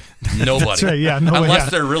 a.m. Nobody. That's right. Yeah. Unless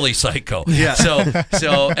they're really psycho. Yeah.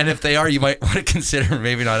 So, and if they are, you might want to consider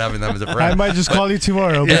maybe not having them as a friend. I might just call you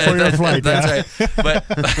tomorrow before your flight. That's right.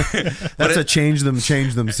 But that's a change them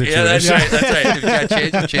situation. Yeah, that's right. If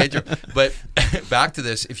you got change them. But back to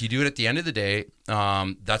this, if you do it at the end of the day,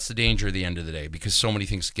 that's the danger of the end of the day, because so many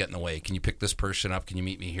things get in the way. Can you pick this person up? Can you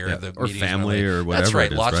meet me here? Yeah. Or family or whatever. That's right.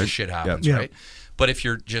 It is, Lots right? of shit happens, Yeah. right? But if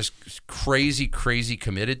you're just crazy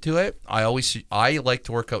committed to it, I like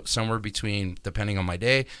to work out somewhere between, depending on my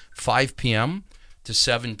day, 5 p.m. to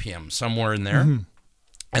 7 p.m., somewhere in there.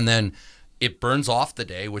 And then it burns off the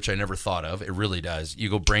day, which I never thought of. It really does. You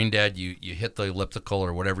go brain dead, you hit the elliptical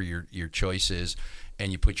or whatever your choice is,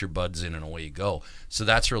 and you put your buds in and away you go. So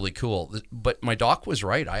that's really cool. But my doc was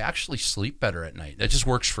right. I actually sleep better at night. That just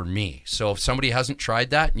works for me. So if somebody hasn't tried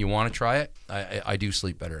that and you want to try it, I do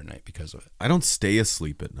sleep better at night because of it. I don't stay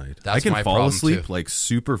asleep at night. That's I can my fall problem, asleep too. like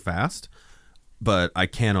super fast, but I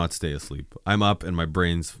cannot stay asleep. I'm up and my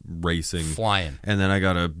brain's racing. Flying. And then I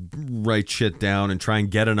got to write shit down and try and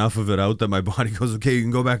get enough of it out that my body goes, okay, you can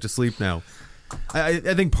go back to sleep now. I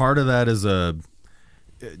think part of that is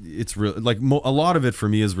it's really like a lot of it for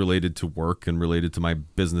me is related to work and related to my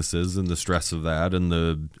businesses and the stress of that and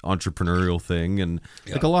the entrepreneurial thing. And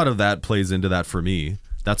like a lot of that plays into that for me.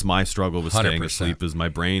 That's my struggle with staying 100%. asleep, is my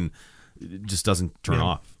brain just doesn't turn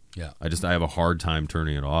off. Yeah. I have a hard time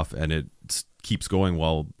turning it off, and it keeps going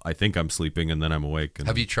while I think I'm sleeping and then I'm awake. And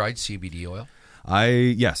Have you tried CBD oil?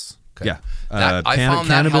 Yes. Okay. Yeah. I found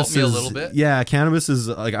that helped me a little bit. Yeah. Cannabis is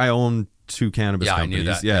like, I own 2 cannabis companies. I knew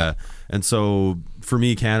that. Yeah. And so for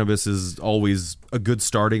me, cannabis is always a good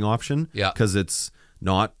starting option. Yeah. Because it's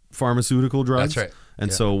not pharmaceutical drugs. That's right.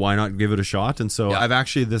 And so why not give it a shot? And so I've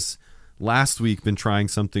actually this last week been trying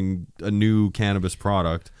a new cannabis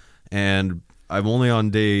product, and I'm only on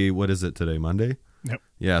day, what is it today? Monday? Yep.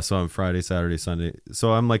 Yeah. So I'm Friday, Saturday, Sunday.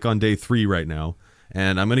 So I'm like on day 3 right now.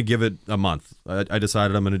 And I'm going to give it a month. I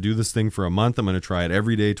decided I'm going to do this thing for a month. I'm going to try it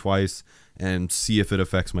every day, twice, and see if it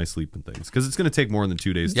affects my sleep and things. Because it's going to take more than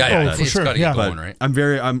 2 days to get that. for sure. Got to get going, right?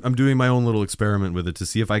 I'm doing my own little experiment with it to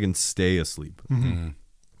see if I can stay asleep.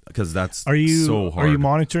 Because that's so hard. Are you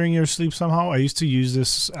monitoring your sleep somehow? I used to use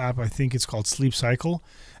this app. I think it's called Sleep Cycle,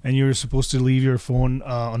 and you're supposed to leave your phone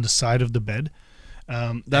on the side of the bed.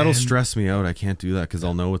 That'll stress me out. I can't do that because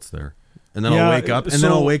I'll know it's there. And then I'll wake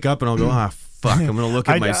up, and I'll go, fuck, I'm going to look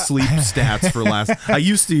at my sleep stats for last. I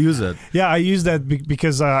used to use it. Yeah, I use that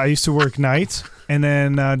because I used to work nights, and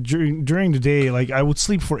then during the day, like I would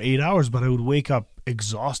sleep for 8 hours, but I would wake up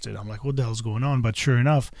exhausted. I'm like, what the hell's going on? But sure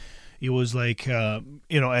enough, it was like,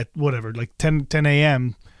 at whatever, like 10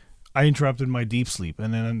 a.m., I interrupted my deep sleep,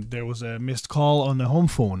 and then there was a missed call on the home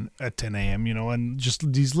phone at 10 a.m., and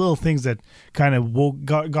just these little things that kind of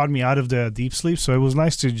got me out of the deep sleep. So it was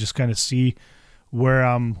nice to just kind of see where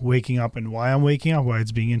I'm waking up and why I'm waking up, why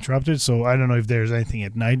it's being interrupted. So I don't know if there's anything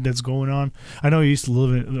at night that's going on. I know you used to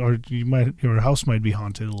live in, or your house might be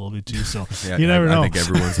haunted a little bit too. So you never know. I think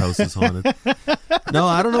everyone's house is haunted. No,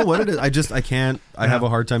 I don't know what it is. I can't. I have a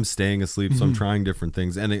hard time staying asleep, so I'm trying different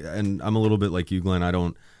things. And I'm a little bit like you, Glenn.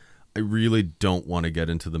 I really don't want to get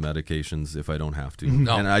into the medications if I don't have to.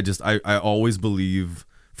 No. And I always believe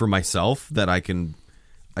for myself that I can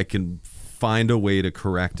find a way to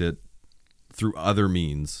correct it through other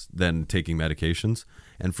means than taking medications.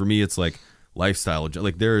 And for me, it's like lifestyle.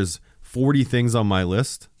 Like there's 40 things on my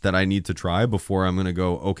list that I need to try before I'm going to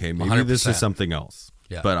go, okay, maybe 100%. this is something else.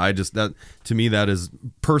 Yeah. But to me, that is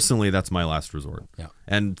personally, that's my last resort. Yeah.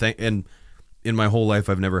 And in my whole life,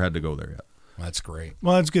 I've never had to go there yet. That's great.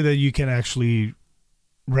 Well, it's good that you can actually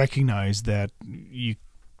recognize that you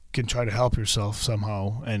can try to help yourself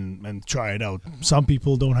somehow and try it out. Some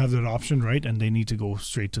people don't have that option, right? And they need to go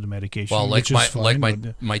straight to the medication. Well, which is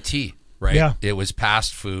fine, my tea, right? Yeah. It was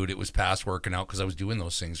past food. It was past working out because I was doing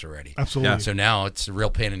those things already. Absolutely. Yeah. So now it's a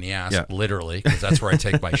real pain in the ass, literally, because that's where I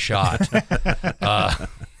take my shot.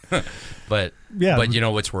 but yeah, but you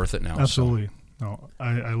know, it's worth it now. Absolutely. So. No,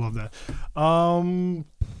 I love that.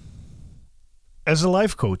 As a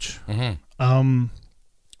life coach,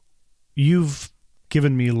 you've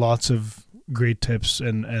given me lots of great tips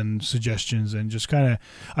and suggestions, and just kind of,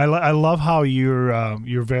 I love how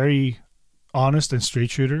you're very honest and straight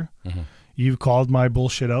shooter. You've called my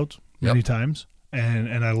bullshit out many times,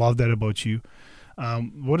 and I love that about you.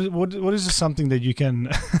 What is something that you can?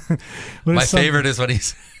 My favorite is what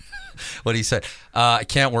he said. I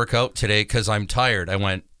can't work out today because I'm tired. I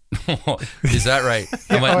went, is that right?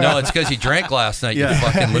 I went, no, it's because you drank last night. You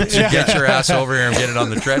fucking get your ass over here and get it on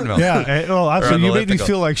the treadmill. Yeah, well, absolutely. You made me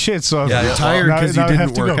feel like shit. So you're tired because you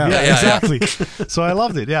didn't work out. Yeah, exactly. So I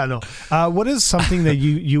loved it. Yeah, no. What is something that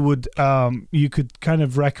you would you could kind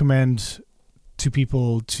of recommend to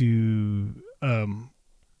people to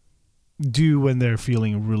do when they're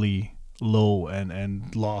feeling really low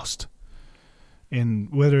and lost? In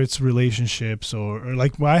whether it's relationships or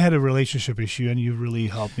like I had a relationship issue, and you really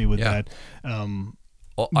helped me with that.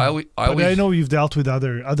 Well, I know you've dealt with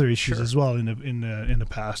other issues as well in the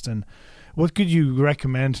past. And what could you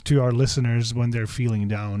recommend to our listeners when they're feeling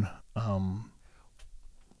down?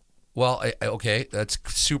 Well, okay, that's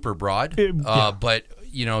super broad, but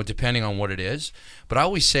you know, depending on what it is. But I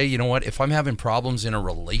always say, you know what? If I'm having problems in a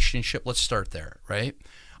relationship, let's start there, right?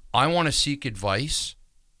 I want to seek advice,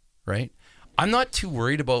 right? I'm not too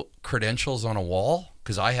worried about credentials on a wall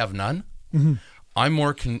because I have none. I'm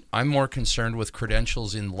more concerned with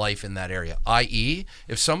credentials in life in that area. I.e.,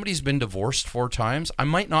 if somebody's been divorced 4 times, I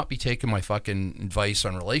might not be taking my fucking advice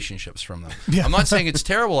on relationships from them. I'm not saying it's a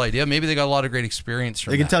terrible idea. Maybe they got a lot of great experience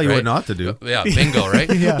from They can tell you what not to do. Yeah, bingo, right?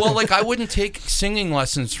 Well, like I wouldn't take singing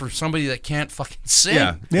lessons for somebody that can't fucking sing.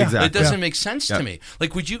 Yeah, exactly. It doesn't make sense to me.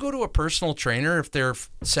 Like, would you go to a personal trainer if they're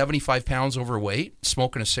 75 pounds overweight,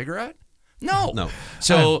 smoking a cigarette? No.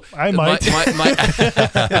 So I might.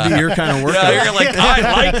 It'd be your kind of workout. Yeah, you're like,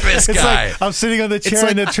 I like this guy. Like I'm sitting on the chair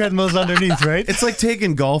and the treadmill's underneath, right? It's like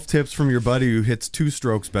taking golf tips from your buddy who hits 2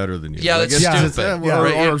 strokes better than you. Yeah, like that's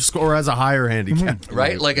stupid. Or has a higher handicap.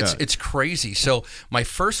 Right? Like it's crazy. So my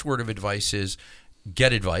first word of advice is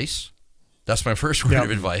get advice. That's my first word of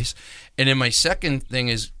advice. And then my second thing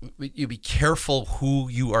is you be careful who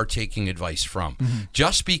you are taking advice from.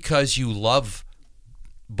 Just because you love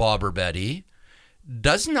Bob or Betty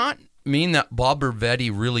does not mean that Bob or Betty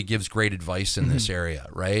really gives great advice in this area,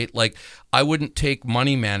 right? Like, I wouldn't take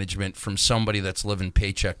money management from somebody that's living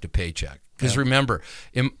paycheck to paycheck. Because remember,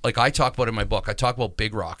 like I talk about in my book, I talk about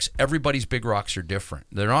big rocks. Everybody's big rocks are different.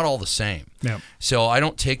 They're not all the same. So I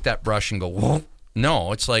don't take that brush and go, whoa.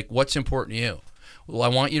 No, it's like, what's important to you? Well, I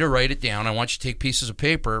want you to write it down. I want you to take pieces of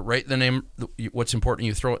paper, write the name, what's important,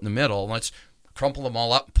 you throw it in the middle, and let's crumple them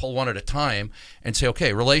all up, pull one at a time, and say,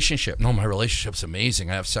 okay, relationship. No, my relationship's amazing.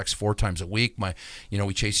 I have sex 4 times a week.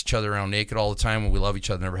 We chase each other around naked all the time, and we love each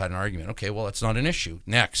other. Never had an argument. Okay, well, that's not an issue.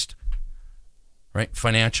 Next, right?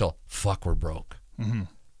 Financial. Fuck, we're broke.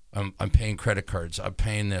 I'm paying credit cards. I'm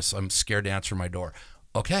paying this. I'm scared to answer my door.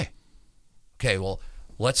 Okay, well,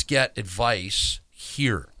 let's get advice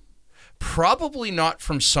here. Probably not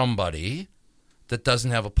from somebody that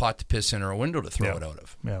doesn't have a pot to piss in or a window to throw it out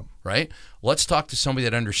of. Right? Let's talk to somebody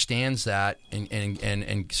that understands that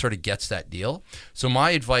and sort of gets that deal. So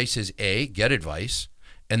my advice is A, get advice,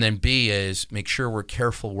 and then B is make sure we're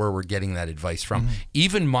careful where we're getting that advice from.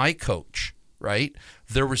 Even my coach, right?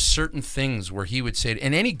 There were certain things where he would say,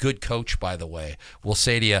 and any good coach, by the way, will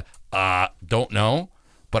say to you, don't know,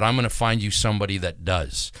 but I'm going to find you somebody that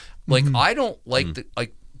does. Like, I don't like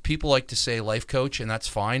people like to say life coach, and that's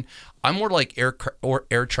fine. I'm more like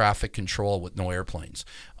air traffic control with no airplanes.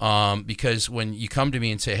 Because when you come to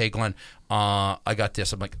me and say, hey, Glenn, I got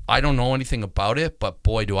this. I'm like, I don't know anything about it, but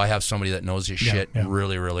boy, do I have somebody that knows his shit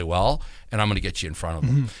really, really well, and I'm going to get you in front of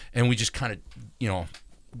them. And we just kind of,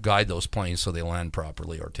 guide those planes so they land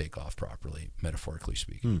properly or take off properly, metaphorically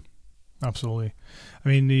speaking. Absolutely. I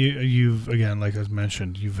mean, you've, again, like I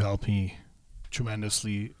mentioned, you've helped me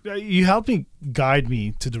tremendously. You helped me guide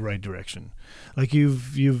me to the right direction. Like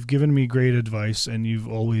you've given me great advice, and you've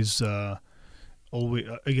always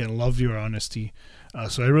again loved your honesty.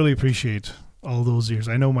 So I really appreciate all those years.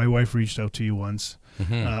 I know my wife reached out to you once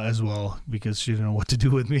as well because she didn't know what to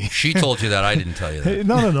do with me. She told you that. I didn't tell you that.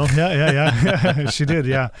 No. Yeah. She did.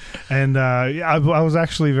 Yeah. And I was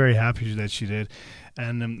actually very happy that she did.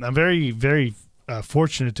 And I'm very, very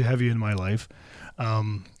fortunate to have you in my life.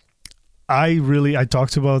 I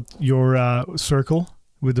talked about your circle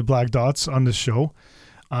with the black dots on the show.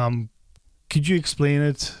 Could you explain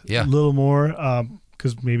it a little more?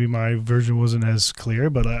 Because maybe my version wasn't as clear,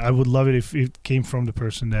 but I would love it if it came from the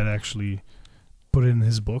person that actually put it in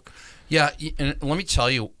his book. Yeah, and let me tell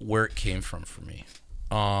you where it came from for me.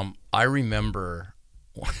 I remember,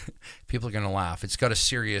 people are going to laugh. It's a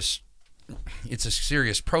serious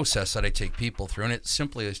process that I take people through, and it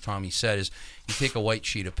simply, as Tommy said, is you take a white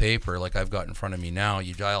sheet of paper like I've got in front of me now,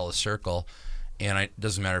 you dial a circle, and it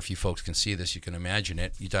doesn't matter if you folks can see this, you can imagine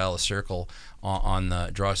it. You dial a circle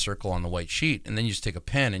draw a circle on the white sheet, and then you just take a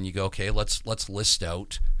pen and you go, okay, let's list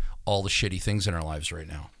out all the shitty things in our lives right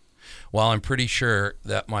now. Well, I'm pretty sure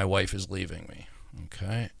that my wife is leaving me.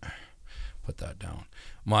 Okay, put that down.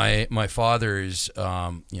 My father is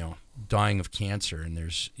dying of cancer, and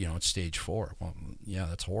there's it's stage 4. Well, yeah,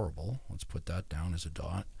 that's horrible. Let's put that down as a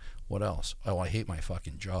dot. What else? Oh, I hate my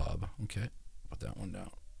fucking job. Okay, put that one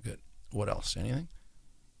down. Good. What else? Anything?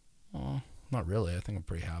 Oh, not really. I think I'm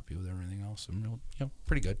pretty happy with everything else. I'm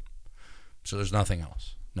pretty good. So there's nothing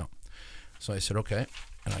else. No. So I said, okay.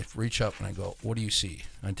 And I reach up and I go, what do you see?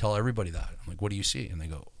 And I tell everybody that. I'm like, what do you see? And they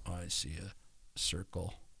go, oh, I see a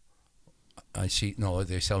circle.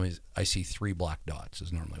 They tell me I see 3 black dots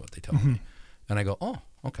is normally what they tell me. And I go, oh,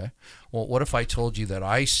 okay. Well, what if I told you that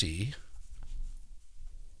I see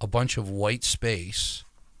a bunch of white space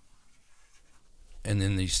and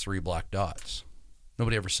then these 3 black dots?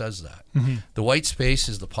 Nobody ever says that. The white space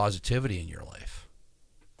is the positivity in your life.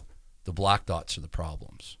 The black dots are the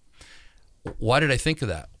problems. Why did I think of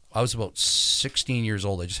that? I was about 16 years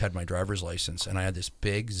old. I just had my driver's license, and I had this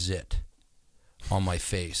big zit on my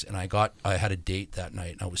face, and I had a date that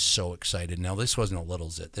night, and I was so excited. Now, this wasn't a little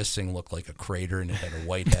zit. This thing looked like a crater, and it had a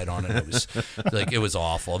white head on it. It was like, it was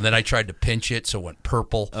awful. And then I tried to pinch it, so it went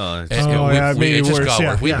purple. It just got worse.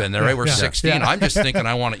 We've been there, right? We're yeah, 16. yeah. I'm just thinking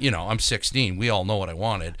I want to, I'm 16. We all know what I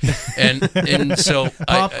wanted. And so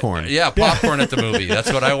popcorn. Popcorn at the movie.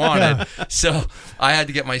 That's what I wanted. So I had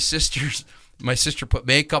to get my sister put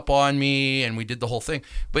makeup on me, and we did the whole thing.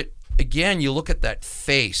 But again, you look at that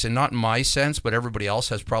face, and not in my sense, but everybody else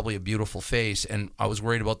has probably a beautiful face, and I was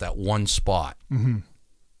worried about that one spot. And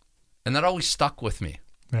that always stuck with me.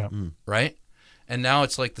 Yeah. Right? And now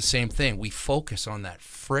it's like the same thing. We focus on that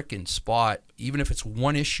frickin' spot. Even if it's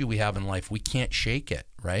one issue we have in life, we can't shake it,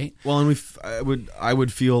 right? Well, and I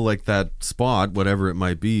would feel like that spot, whatever it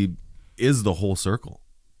might be, is the whole circle.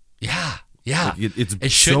 Yeah. Yeah. Like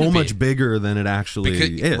it's so much bigger than it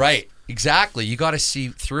actually is. Right. Exactly. You got to see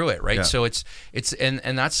through it, right? Yeah. So it's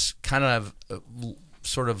and that's kind of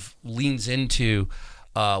sort of leans into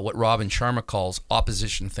what Robin Sharma calls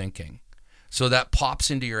opposition thinking. So that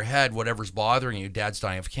pops into your head whatever's bothering you. Dad's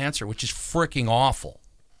dying of cancer, which is freaking awful.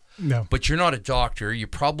 No. But you're not a doctor. You're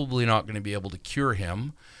probably not going to be able to cure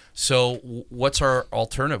him. So what's our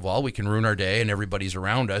alternative? Well, we can ruin our day and everybody's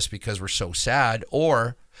around us because we're so sad,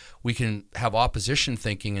 or we can have opposition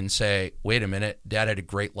thinking and say, wait a minute, Dad had a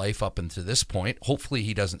great life up until this point. Hopefully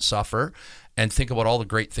he doesn't suffer. And think about all the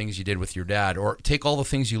great things you did with your dad, or take all the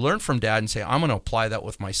things you learned from Dad and say, I'm going to apply that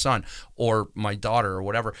with my son or my daughter or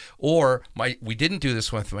whatever. Or we didn't do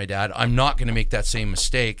this with my dad. I'm not going to make that same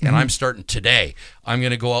mistake. And I'm starting today. I'm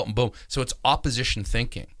going to go out and boom. So it's opposition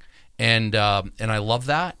thinking. And I love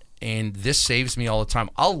that. And this saves me all the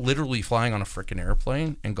time. I'll literally be flying on a freaking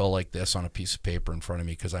airplane and go like this on a piece of paper in front of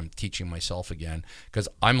me because I'm teaching myself again. Because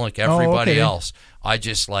I'm like everybody else. I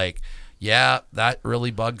just like, yeah, that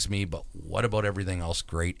really bugs me. But what about everything else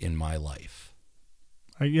great in my life?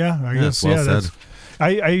 I guess. Well said.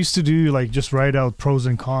 I used to do like just write out pros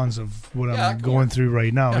and cons of what I'm going through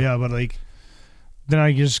right now. Yeah, but like then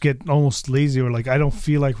I just get almost lazy, or like I don't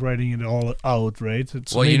feel like writing it all out, right?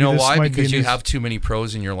 Well, you know why? Because you have too many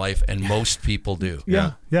pros in your life, and most people do.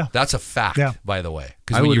 Yeah. That's a fact, by the way.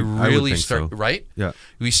 Because I when you really think start, so. right? Yeah.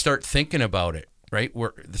 We start thinking about it, right?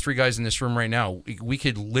 We're the 3 guys in this room right now. We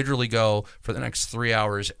could literally go for the next 3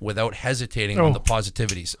 hours without hesitating on the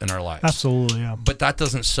positivities in our lives. Absolutely, yeah. But that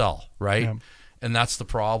doesn't sell, right? Yeah. And that's the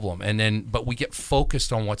problem. But we get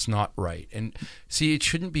focused on what's not right. And see, it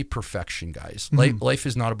shouldn't be perfection, guys. Life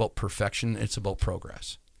is not about perfection. It's about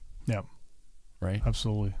progress. Yeah. Right?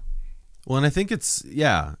 Absolutely. Well, and I think it's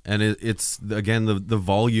it's again the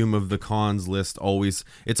volume of the cons list always.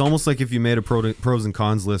 It's almost like if you made a pros and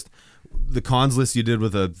cons list, the cons list you did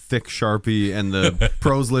with a thick Sharpie, and the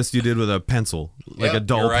pros list you did with a pencil, like a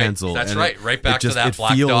dull pencil. That's and right. Right back to that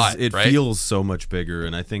black dot. It feels so much bigger,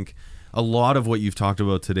 and I think a lot of what you've talked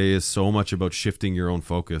about today is so much about shifting your own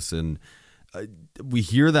focus, and we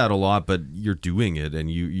hear that a lot, but you're doing it,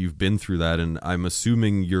 and you've been through that, and I'm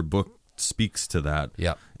assuming your book speaks to that.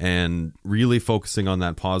 Yeah. And really focusing on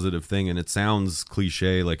that positive thing, and it sounds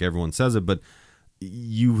cliche like everyone says it, but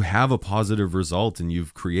you have a positive result, and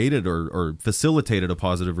you've created or facilitated a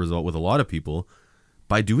positive result with a lot of people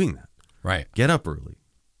by doing that. Right. Get up early.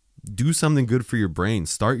 do something good for your brain.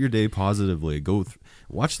 Start your day positively.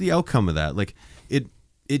 Watch the outcome of that. Like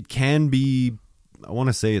it can be, I want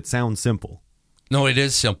to say it sounds simple. No, it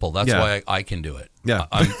is simple. That's why I can do it. Yeah.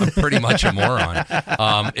 I'm pretty much a moron.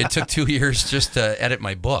 It took 2 years just to edit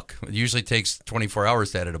my book. It usually takes 24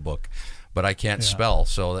 hours to edit a book, but I can't spell,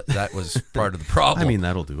 so that was part of the problem. I mean,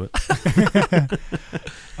 that'll do it.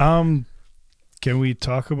 Can we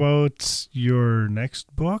talk about your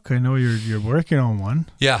next book? I know you're working on one.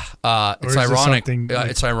 Yeah, it's ironic.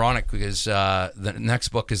 It's ironic because the next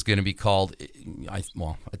book is going to be called,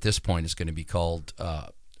 at this point, it's going to be called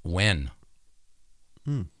When.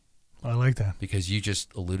 I like that. Because you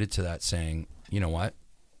just alluded to that saying, you know what?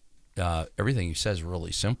 Everything you said is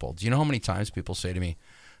really simple. Do you know how many times people say to me,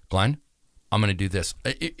 Glenn, I'm going to do this.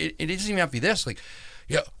 It doesn't even have to be this. Like,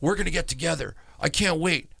 yeah, we're going to get together. I can't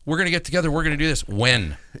wait. We're going to get together. We're going to do this.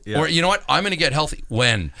 When? Yeah. Or, you know what? I'm going to get healthy.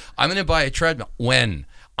 When? I'm going to buy a treadmill. When?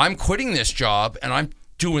 I'm quitting this job and I'm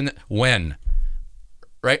doing that. When?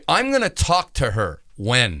 Right? I'm going to talk to her.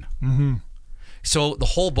 When? Mm-hmm. So the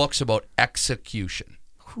whole book's about execution.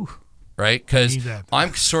 Whew. Right? Because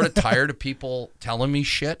I'm sort of tired of people telling me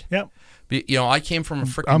shit. Yep. You know, I came from a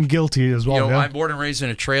freaking... I'm guilty as well. You know, I'm born and raised in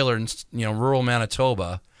a trailer in, rural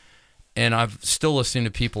Manitoba, and I'm still listening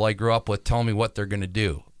to people I grew up with telling me what they're going to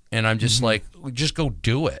do. And I'm just like, just go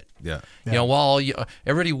do it. Yeah. You know,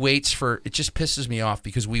 everybody waits for... It just pisses me off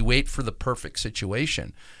because we wait for the perfect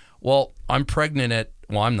situation. Well, I'm pregnant at...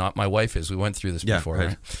 Well, I'm not. My wife is. We went through this before,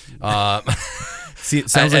 right? See,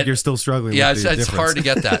 it sounds like you're still struggling. Yeah, with it's hard to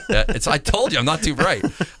get that. I told you, I'm not too bright.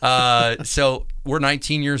 So we're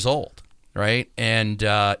 19 years old, right? And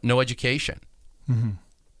no education,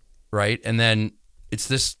 right? And then it's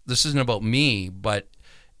this. This isn't about me, but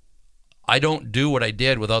I don't do what I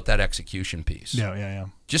did without that execution piece. Yeah.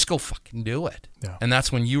 Just go fucking do it. Yeah. And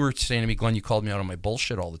that's when you were saying to me, Glenn, you called me out on my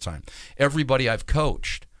bullshit all the time. Everybody I've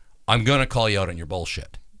coached, I'm gonna call you out on your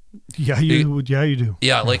bullshit. Yeah, you do.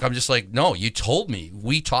 Yeah, like I'm just like, no, you told me.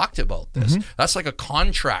 We talked about this. That's like a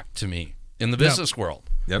contract to me in the business world.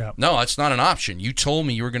 Yep. No, it's not an option. You told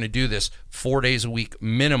me you were going to do this 4 days a week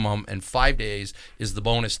minimum, and 5 days is the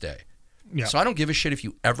bonus day. Yeah. So I don't give a shit if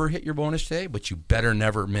you ever hit your bonus day, but you better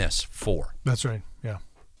never miss 4. That's right. Yeah.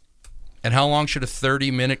 And how long should a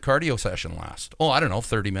 30-minute cardio session last? Oh, I don't know,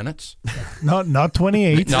 30 minutes. Not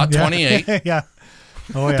 28. Not 28. Yeah.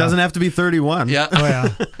 Oh, yeah. It doesn't have to be 31. Yeah. Oh, yeah.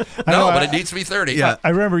 But it needs to be 30. Yeah. I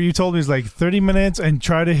remember you told me it's like 30 minutes and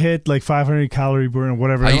try to hit like 500 calorie burn or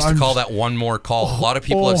whatever. I used to call that one more call. A lot of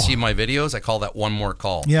people have seen my videos. I call that one more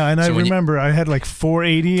call. Yeah, and so I remember I had like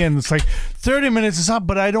 480 and it's like 30 minutes is up,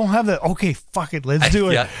 but I don't have that. Okay, fuck it. Let's do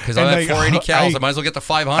it. Yeah, because I have 480 calories. I might as well get to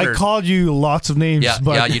 500. I called you lots of names. Yeah,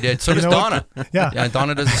 but you did. So does Donna. Yeah,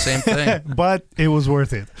 Donna does the same thing. But it was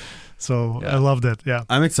worth it. So I loved it. Yeah,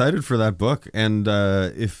 I'm excited for that book, and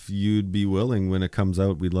if you'd be willing when it comes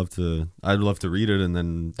out, I'd love to read it, and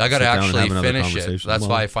then I got to actually finish it. That's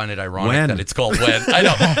why I find it ironic that it's called When. I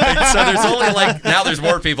know. So there's only now there's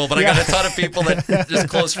more people, but I got a ton of people that just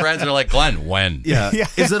close friends are like, Glenn, when? Yeah.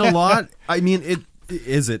 Is it a lot? I mean, it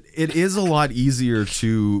is a lot easier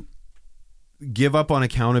to give up on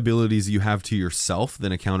accountabilities you have to yourself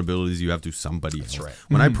than accountabilities you have to somebody else. That's right.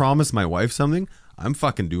 When I promise my wife something, I'm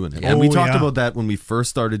fucking doing it. And we talked about that when we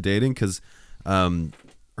first started dating because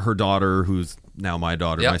her daughter, who's now my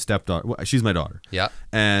daughter, my stepdaughter, she's my daughter. Yeah.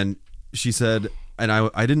 And she said, and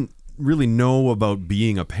I didn't really know about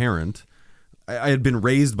being a parent. I had been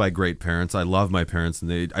raised by great parents. I love my parents,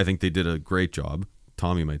 and I think they did a great job.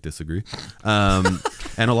 Tommy might disagree, and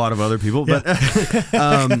a lot of other people, but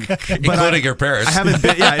including your parents. I haven't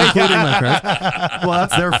been, including my parents. Well,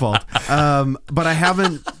 that's their fault. But I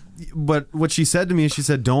haven't. But what she said to me is, she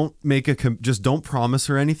said, "Don't just don't promise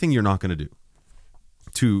her anything you're not going to do."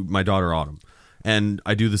 To my daughter Autumn, and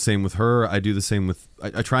I do the same with her. I do the same with.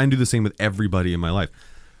 I try and do the same with everybody in my life.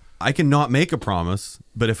 I can not make a promise,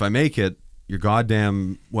 but if I make it, you're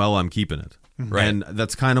goddamn well, I'm keeping it. Right. And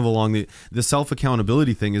that's kind of along the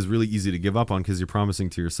self-accountability thing is really easy to give up on because you're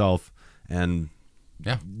promising to yourself and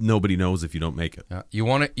nobody knows if you don't make it. Yeah. You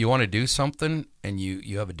want to do something and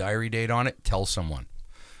you have a diary date on it, tell someone.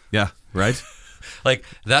 Yeah, right? Like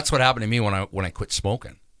that's what happened to me when I quit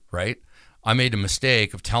smoking, right? I made a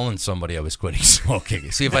mistake of telling somebody I was quitting smoking.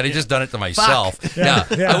 See, if I'd have just done it to myself,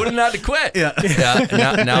 I wouldn't have had to quit.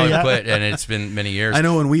 Now I've quit, and it's been many years. I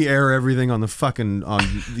know when we air everything on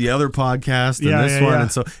the other podcast and this one,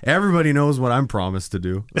 and so everybody knows what I'm promised to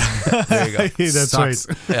do. There you go. That's Sucks.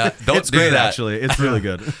 right. Yeah, it's do great, that. actually. It's really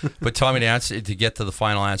good. But Tommy, to get to the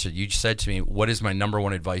final answer, you just said to me, "What is my number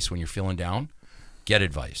one advice when you're feeling down? Get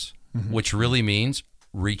advice," which really means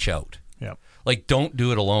reach out. Yep. Like, don't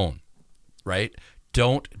do it alone, right?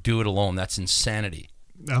 Don't do it alone. That's insanity.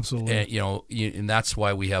 Absolutely. And, and that's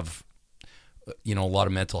why we have, a lot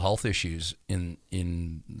of mental health issues in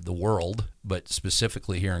the world, but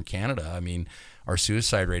specifically here in Canada. I mean, our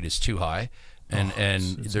suicide rate is too high.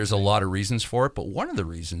 And there's a lot of reasons for it, but one of the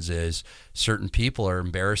reasons is certain people are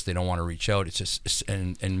embarrassed; they don't want to reach out. It's just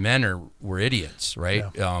and men we're idiots, right?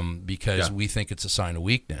 Yeah. Because we think it's a sign of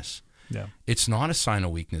weakness. Yeah, it's not a sign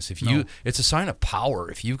of weakness. It's a sign of power.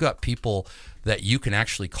 If you've got people that you can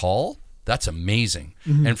actually call, that's amazing.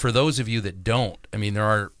 Mm-hmm. And for those of you that don't, I mean, there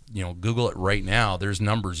are Google it right now. There's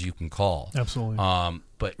numbers you can call. Absolutely.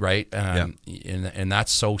 But right, and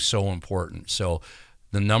that's so important. So.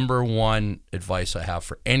 The number one advice I have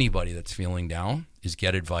for anybody that's feeling down is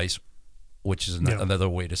get advice, which is another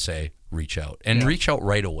way to say reach out. And reach out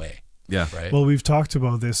right away. Yeah. Right? Well, we've talked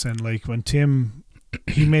about this, and like when Tim,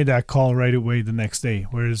 he made that call right away the next day,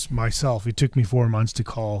 whereas myself, it took me 4 months to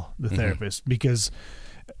call the therapist because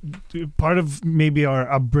part of maybe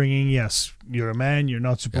our upbringing, yes, you're a man, you're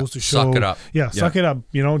not supposed to show. Suck it up. Yeah, suck it up.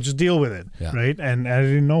 Just deal with it, right? And I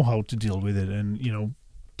didn't know how to deal with it, and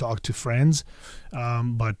talk to friends,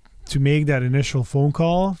 but to make that initial phone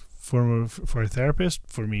call for a therapist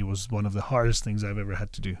for me was one of the hardest things I've ever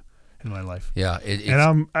had to do in my life. Yeah,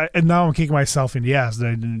 and now I'm kicking myself in the ass that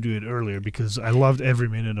I didn't do it earlier because I loved every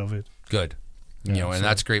minute of it. Good, and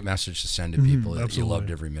that's a great message to send to people that you loved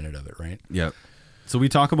every minute of it, right? Yeah. So we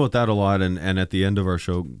talk about that a lot, and at the end of our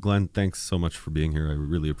show, Glenn, thanks so much for being here. I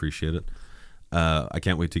really appreciate it. I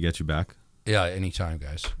can't wait to get you back. Yeah, anytime,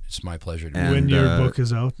 guys. It's my pleasure to be when your book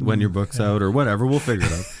is out. When your book's out or whatever, we'll figure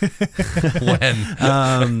it out.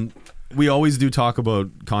 When. We always do talk about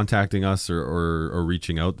contacting us or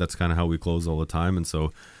reaching out. That's kind of how we close all the time. And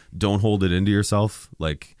so don't hold it into yourself.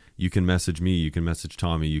 Like, you can message me, you can message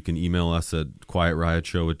Tommy, you can email us at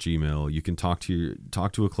quietriotshow@gmail.com. You can talk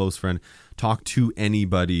to a close friend, talk to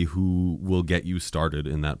anybody who will get you started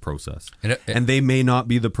in that process. And they may not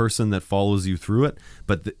be the person that follows you through it,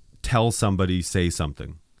 but tell somebody, say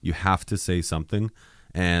something. You have to say something.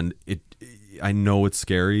 And I know it's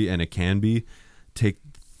scary, and it can be. Take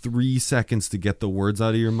 3 seconds to get the words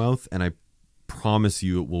out of your mouth, and I promise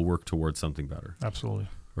you it will work towards something better. Absolutely.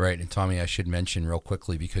 Right. And Tommy, I should mention real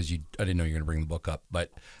quickly, because I didn't know you were going to bring the book up,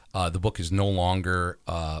 but the book is no longer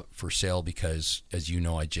for sale because, as you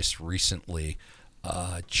know, I just recently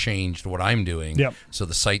changed what I'm doing. Yep. So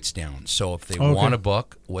the site's down. So if they want a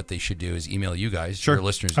book, what they should do is email you guys, your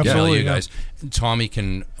listeners, email you guys. And Tommy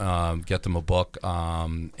can get them a book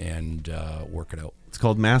and work it out. It's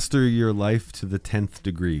called Master Your Life to the 10th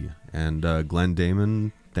Degree. And Glen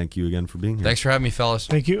Daman, thank you again for being here. Thanks for having me, fellas.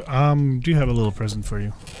 Thank you. Do have a little present for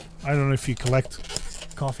you. I don't know if you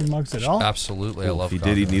collect coffee mugs at all. Absolutely. I love coffee. If he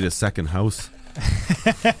did, he'd need a second house.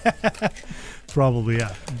 Probably,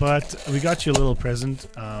 yeah. But we got you a little present.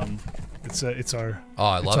 It's our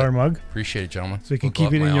our mug. Appreciate it, gentlemen. So you can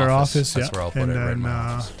keep it in your office. That's where I'll put it. Right in my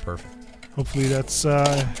office. Perfect. Hopefully that's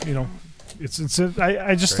I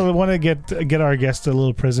just want to get our guests a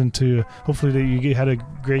little present to. Hopefully that you had a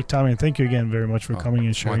great time, and thank you again very much for coming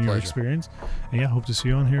and sharing your experience. And yeah, hope to see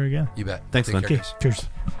you on here again. You bet. Thanks, man. Okay, cheers.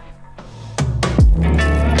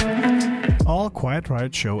 All Quiet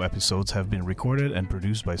Riot Show episodes have been recorded and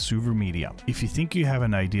produced by Suver Media. If you think you have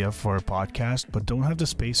an idea for a podcast but don't have the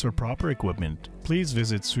space or proper equipment, please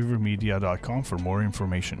visit suvermedia.com for more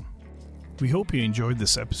information. We hope you enjoyed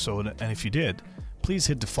this episode, and if you did, please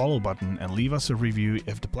hit the follow button and leave us a review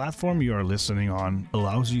if the platform you are listening on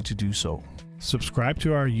allows you to do so. Subscribe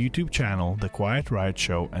to our YouTube channel, The Quiet Riot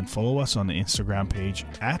Show, and follow us on the Instagram page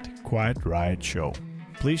 @QuietRiotShow.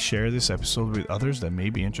 Please share this episode with others that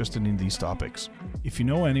may be interested in these topics. If you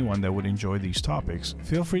know anyone that would enjoy these topics,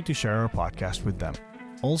 feel free to share our podcast with them.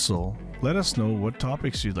 Also, let us know what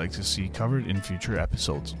topics you'd like to see covered in future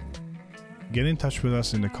episodes. Get in touch with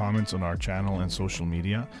us in the comments on our channel and social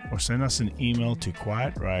media, or send us an email to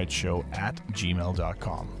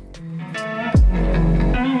quietriotshow@gmail.com.